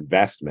make an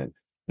investment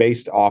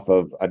based off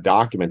of a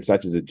document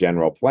such as a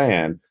general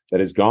plan that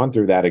has gone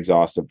through that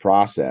exhaustive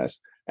process,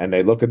 and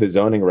they look at the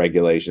zoning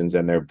regulations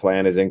and their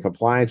plan is in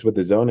compliance with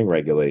the zoning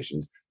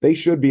regulations, they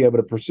should be able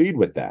to proceed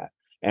with that.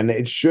 And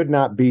it should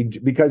not be,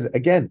 because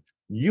again,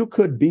 you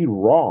could be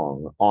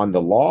wrong on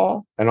the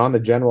law and on the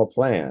general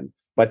plan,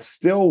 but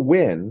still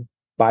win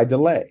by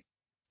delay.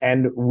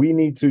 And we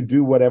need to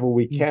do whatever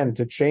we can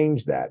to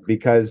change that,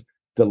 because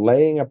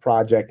delaying a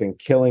project and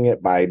killing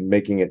it by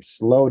making it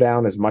slow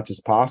down as much as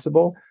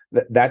possible,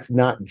 that's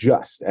not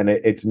just, and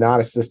it's not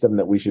a system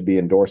that we should be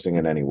endorsing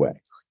in any way.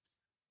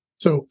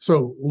 So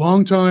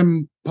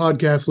longtime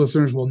podcast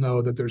listeners will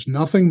know that there's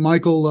nothing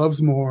Michael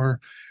loves more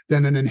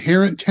than an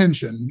inherent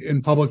tension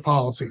in public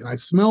policy. And I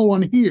smell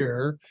one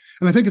here,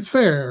 and I think it's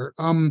fair.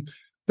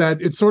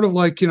 That it's sort of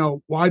like,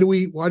 why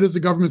does the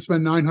government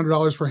spend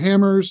 $900 for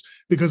hammers?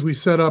 Because we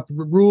set up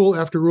rule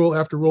after rule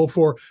after rule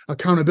for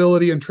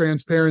accountability and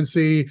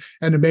transparency,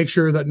 and to make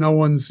sure that no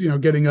one's,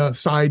 getting a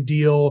side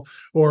deal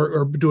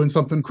or doing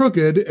something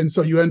crooked. And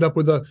so you end up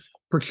with a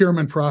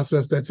procurement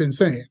process that's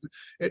insane.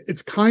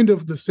 It's kind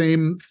of the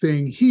same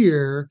thing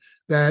here,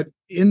 that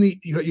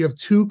you have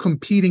 2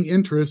 competing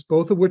interests,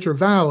 both of which are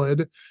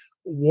valid.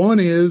 One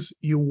is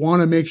you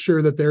want to make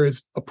sure that there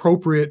is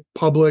appropriate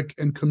public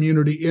and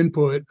community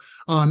input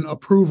on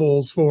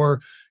approvals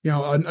for,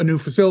 a new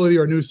facility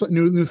or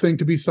new thing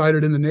to be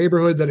sited in the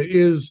neighborhood, that it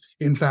is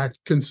in fact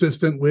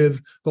consistent with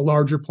the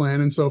larger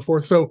plan and so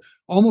forth. So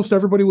almost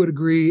everybody would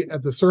agree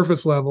at the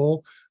surface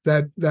level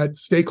that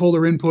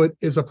stakeholder input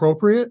is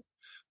appropriate.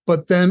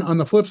 But then on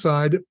the flip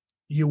side,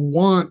 you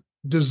want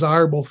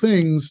desirable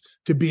things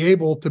to be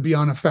able to be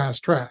on a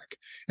fast track.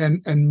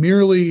 And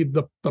merely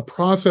the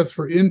process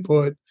for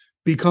input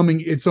becoming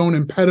its own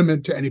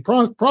impediment to any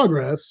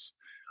progress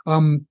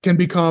can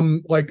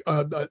become like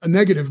a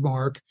negative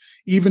mark,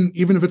 even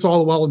if it's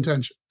all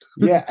well-intentioned.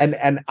 Yeah,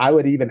 and I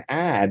would even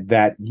add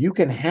that you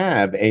can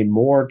have a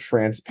more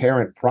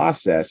transparent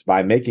process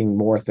by making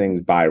more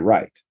things by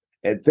right.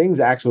 And things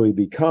actually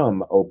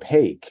become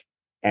opaque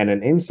and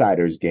an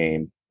insider's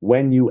game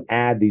when you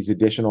add these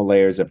additional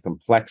layers of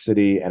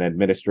complexity and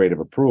administrative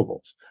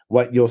approvals.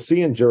 What you'll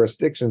see in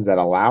jurisdictions that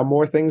allow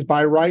more things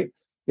by right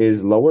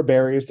is lower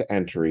barriers to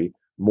entry,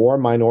 more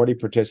minority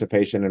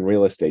participation in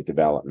real estate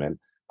development,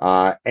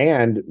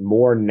 and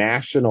more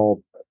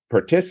national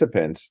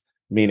participants,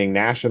 meaning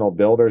national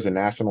builders and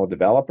national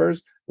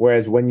developers.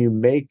 Whereas when you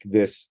make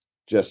this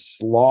just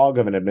slog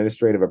of an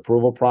administrative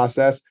approval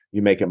process,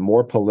 you make it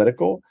more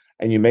political,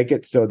 and you make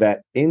it so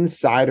that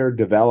insider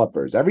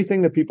developers,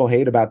 everything that people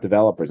hate about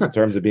developers in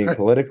terms of being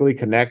politically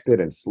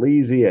connected and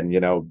sleazy and,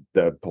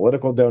 the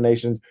political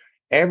donations,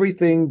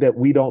 everything that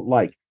we don't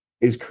like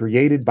is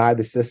created by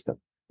the system.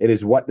 It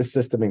is what the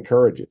system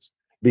encourages.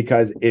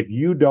 Because if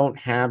you don't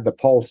have the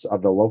pulse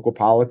of the local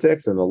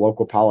politics and the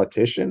local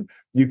politician,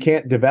 you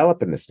can't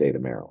develop in the state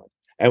of Maryland.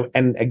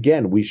 And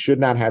again, we should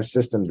not have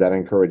systems that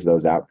encourage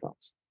those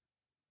outcomes.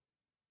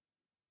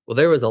 Well,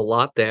 there was a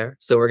lot there.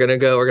 So we're going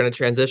to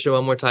transition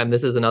one more time.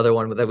 This is another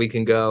one that we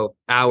can go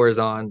hours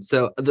on.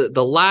 So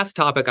the last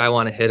topic I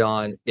want to hit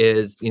on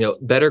is,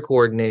 better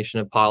coordination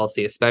of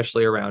policy,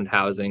 especially around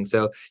housing.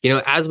 So,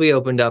 as we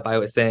opened up, I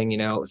was saying,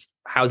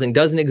 housing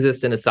doesn't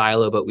exist in a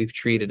silo, but we've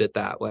treated it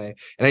that way.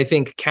 And I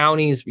think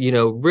counties,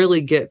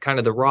 really get kind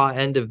of the raw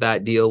end of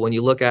that deal when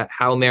you look at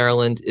how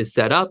Maryland is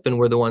set up, and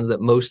we're the ones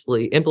that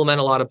mostly implement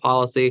a lot of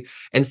policy.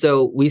 And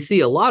so we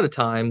see a lot of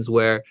times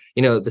where,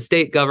 the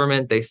state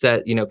government, they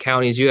set,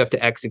 counties, you have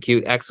to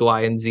execute X,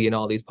 Y, and Z in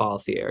all these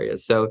policy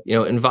areas. So,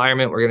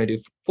 environment, we're going to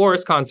do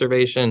forest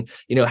conservation,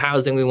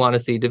 housing, we want to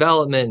see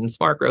development and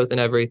smart growth and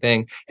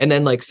everything. And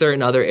then like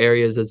certain other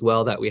areas as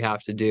well that we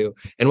have to do.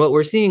 And what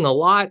we're seeing a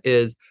lot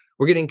is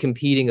we're getting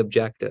competing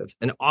objectives.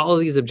 And all of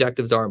these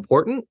objectives are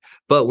important,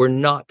 but we're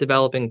not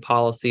developing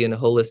policy in a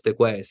holistic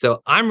way.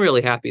 So I'm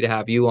really happy to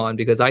have you on,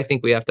 because I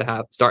think we have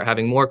to start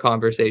having more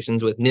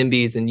conversations with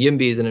NIMBYs and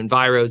YIMBYs and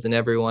enviros and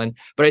everyone.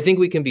 But I think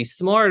we can be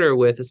smarter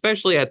with,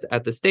 especially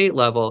at the state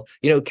level,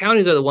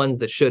 counties are the ones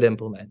that should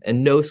implement,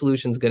 and no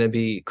solution is going to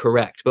be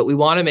correct. But we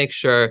want to make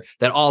sure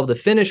that all of the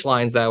finish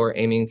lines that we're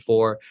aiming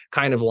for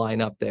kind of line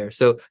up there.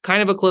 So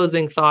kind of a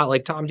closing thought,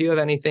 like, Tom, do you have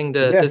anything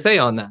to say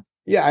on that?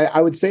 Yeah,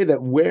 I would say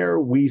that where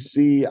we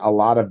see a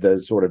lot of the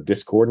sort of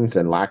discordance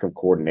and lack of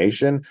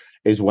coordination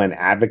is when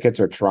advocates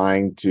are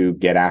trying to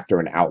get after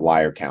an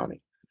outlier county.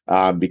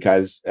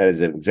 Because, as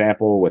an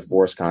example, with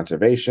forest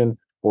conservation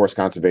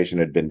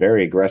had been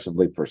very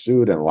aggressively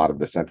pursued in a lot of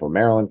the central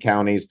Maryland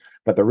counties.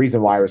 But the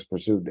reason why it was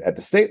pursued at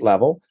the state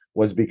level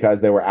was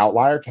because there were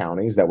outlier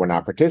counties that were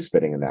not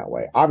participating in that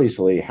way.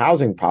 Obviously,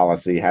 housing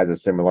policy has a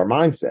similar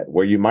mindset,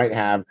 where you might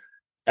have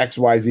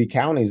XYZ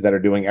counties that are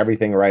doing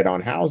everything right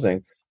on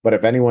housing. But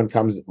if anyone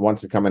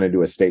wants to come in and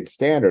do a state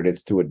standard,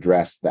 it's to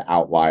address the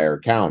outlier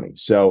county.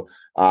 So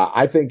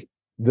I think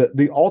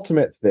the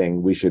ultimate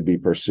thing we should be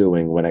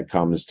pursuing when it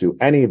comes to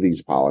any of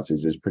these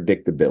policies is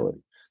predictability.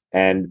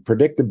 And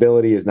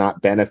predictability is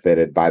not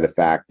benefited by the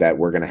fact that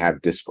we're going to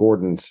have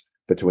discordance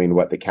between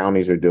what the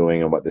counties are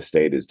doing and what the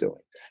state is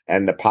doing.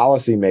 And the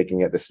policy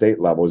making at the state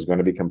level is going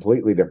to be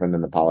completely different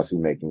than the policy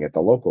making at the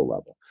local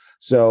level.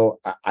 So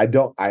I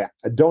don't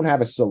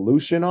have a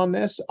solution on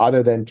this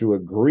other than to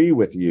agree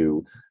with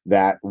you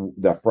that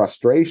the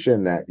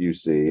frustration that you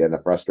see and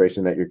the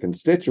frustration that your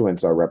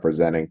constituents are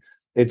representing,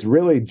 it's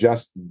really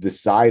just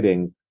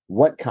deciding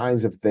what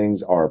kinds of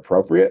things are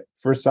appropriate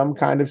for some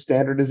kind of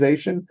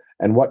standardization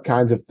and what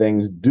kinds of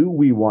things do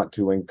we want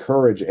to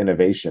encourage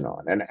innovation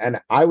on. And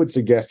I would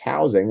suggest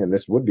housing, and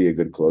this would be a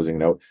good closing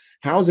note,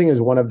 housing is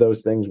one of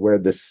those things where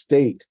the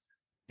state,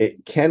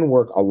 it can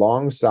work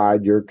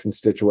alongside your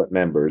constituent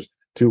members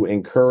to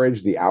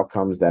encourage the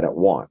outcomes that it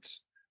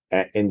wants,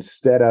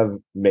 instead of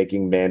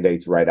making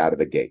mandates right out of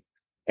the gate.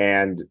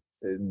 And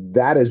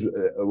that is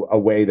a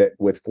way that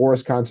with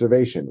forest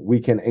conservation, we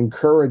can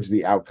encourage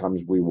the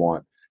outcomes we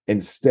want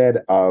instead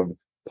of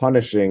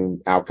punishing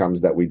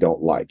outcomes that we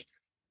don't like.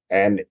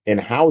 And in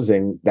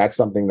housing, that's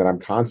something that I'm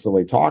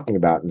constantly talking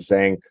about and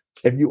saying,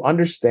 if you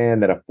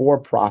understand that a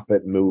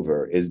for-profit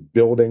mover is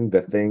building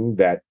the thing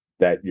that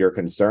you're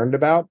concerned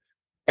about,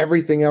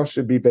 everything else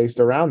should be based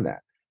around that.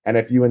 And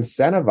if you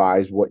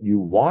incentivize what you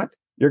want,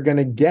 you're going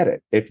to get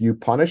it. If you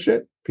punish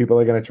it, people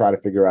are going to try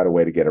to figure out a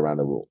way to get around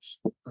the rules.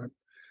 I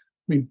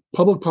mean,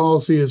 public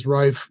policy is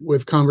rife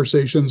with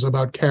conversations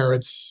about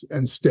carrots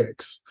and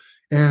sticks.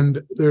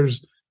 And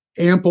there's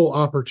ample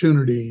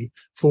opportunity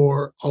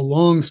for a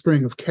long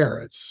string of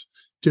carrots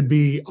to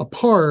be a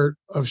part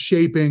of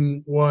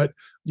shaping what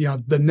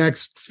the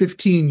next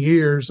 15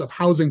 years of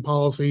housing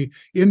policy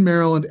in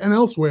Maryland and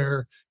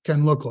elsewhere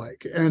can look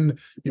like. And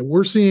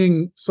we're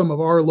seeing some of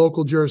our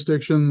local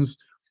jurisdictions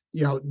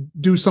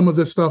do some of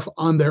this stuff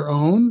on their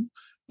own,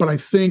 but I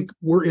think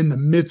we're in the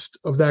midst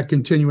of that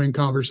continuing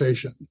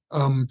conversation.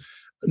 A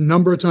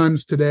number of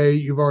times today,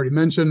 you've already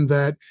mentioned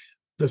that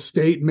the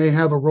state may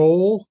have a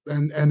role,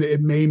 and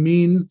it may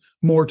mean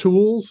more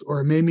tools,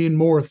 or it may mean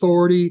more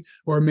authority,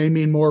 or it may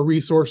mean more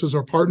resources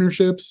or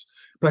partnerships.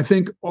 But I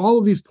think all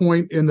of these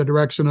point in the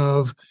direction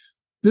of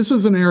this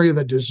is an area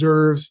that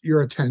deserves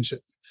your attention.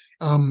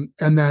 And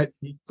that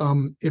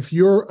if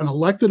you're an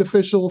elected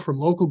official from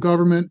local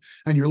government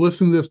and you're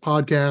listening to this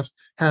podcast,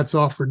 hats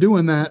off for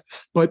doing that.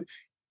 But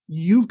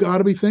you've got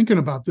to be thinking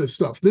about this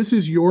stuff. This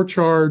is your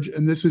charge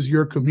and this is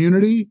your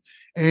community.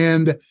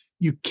 And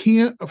you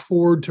can't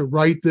afford to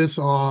write this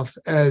off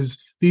as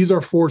these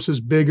are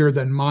forces bigger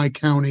than my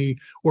county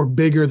or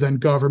bigger than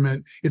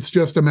government. It's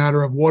just a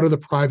matter of what are the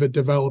private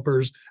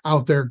developers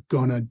out there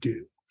gonna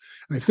do.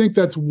 And I think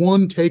that's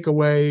one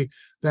takeaway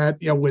that,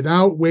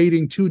 without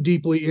wading too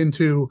deeply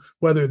into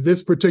whether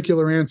this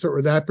particular answer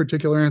or that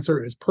particular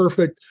answer is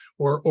perfect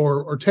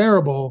or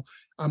terrible,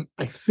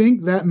 I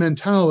think that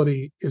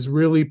mentality is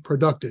really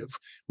productive.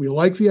 We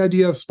like the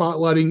idea of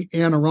spotlighting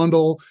Anne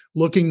Arundel,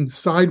 looking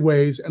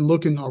sideways and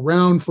looking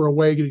around for a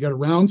way to get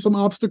around some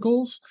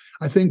obstacles.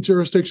 I think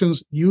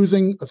jurisdictions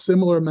using a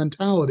similar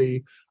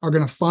mentality are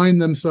going to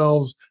find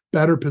themselves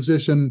better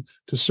positioned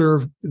to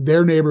serve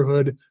their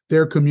neighborhood,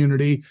 their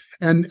community,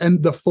 and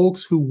the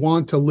folks who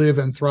want to live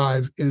and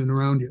thrive in and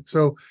around it.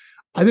 So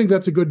I think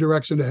that's a good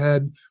direction to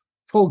head.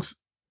 Folks,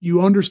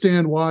 you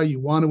understand why you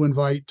want to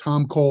invite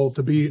Tom Coale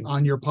to be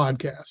on your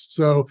podcast.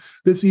 So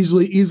this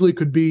easily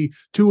could be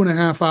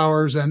 2.5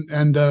 hours.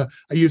 And I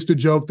used to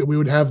joke that we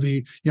would have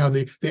the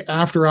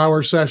after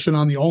hour session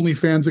on the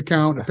OnlyFans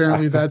account.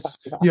 Apparently that's,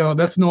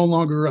 that's no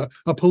longer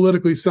a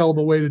politically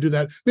sellable way to do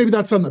that. Maybe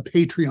that's on the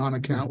Patreon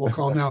account we'll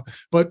call now.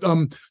 But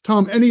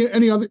Tom,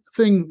 any other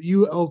thing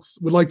you else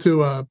would like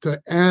to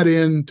add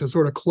in to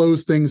sort of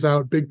close things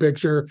out, big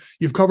picture?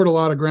 You've covered a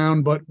lot of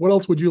ground, but what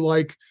else would you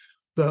like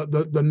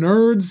the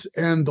nerds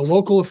and the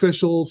local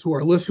officials who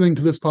are listening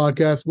to this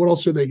podcast, what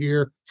else should they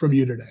hear from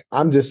you today?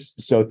 I'm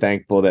just so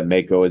thankful that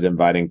Mako is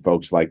inviting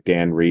folks like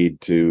Dan Reed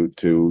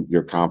to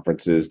your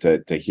conferences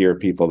to hear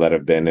people that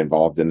have been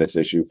involved in this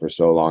issue for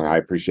so long. I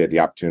appreciate the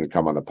opportunity to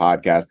come on the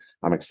podcast.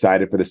 I'm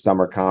excited for the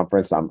summer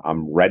conference. I'm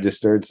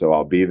registered, so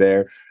I'll be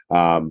there.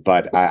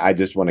 But I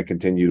just want to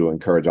continue to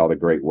encourage all the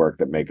great work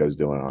that Mako's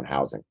doing on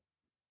housing.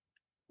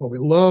 Well, we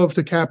love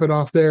to cap it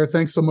off there.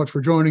 Thanks so much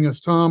for joining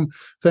us, Tom.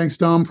 Thanks,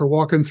 Dom, for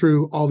walking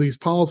through all these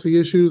policy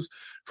issues.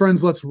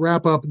 Friends, let's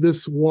wrap up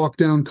this walk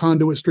down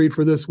Conduit Street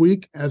for this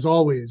week. As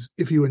always,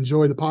 if you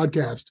enjoy the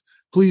podcast,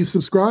 please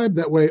subscribe.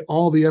 That way,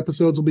 all the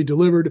episodes will be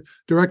delivered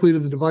directly to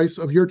the device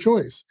of your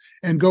choice.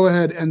 And go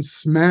ahead and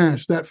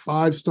smash that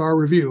 5-star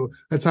review.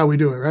 That's how we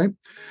do it, right?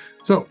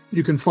 So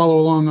you can follow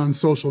along on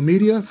social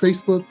media,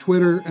 Facebook,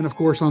 Twitter, and of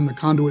course on the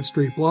Conduit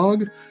Street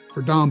blog.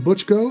 For Dom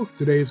Butchko,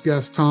 today's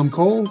guest, Tom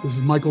Coale, this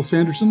is Michael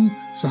Sanderson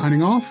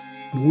signing off,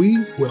 and we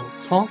will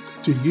talk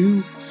to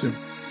you soon.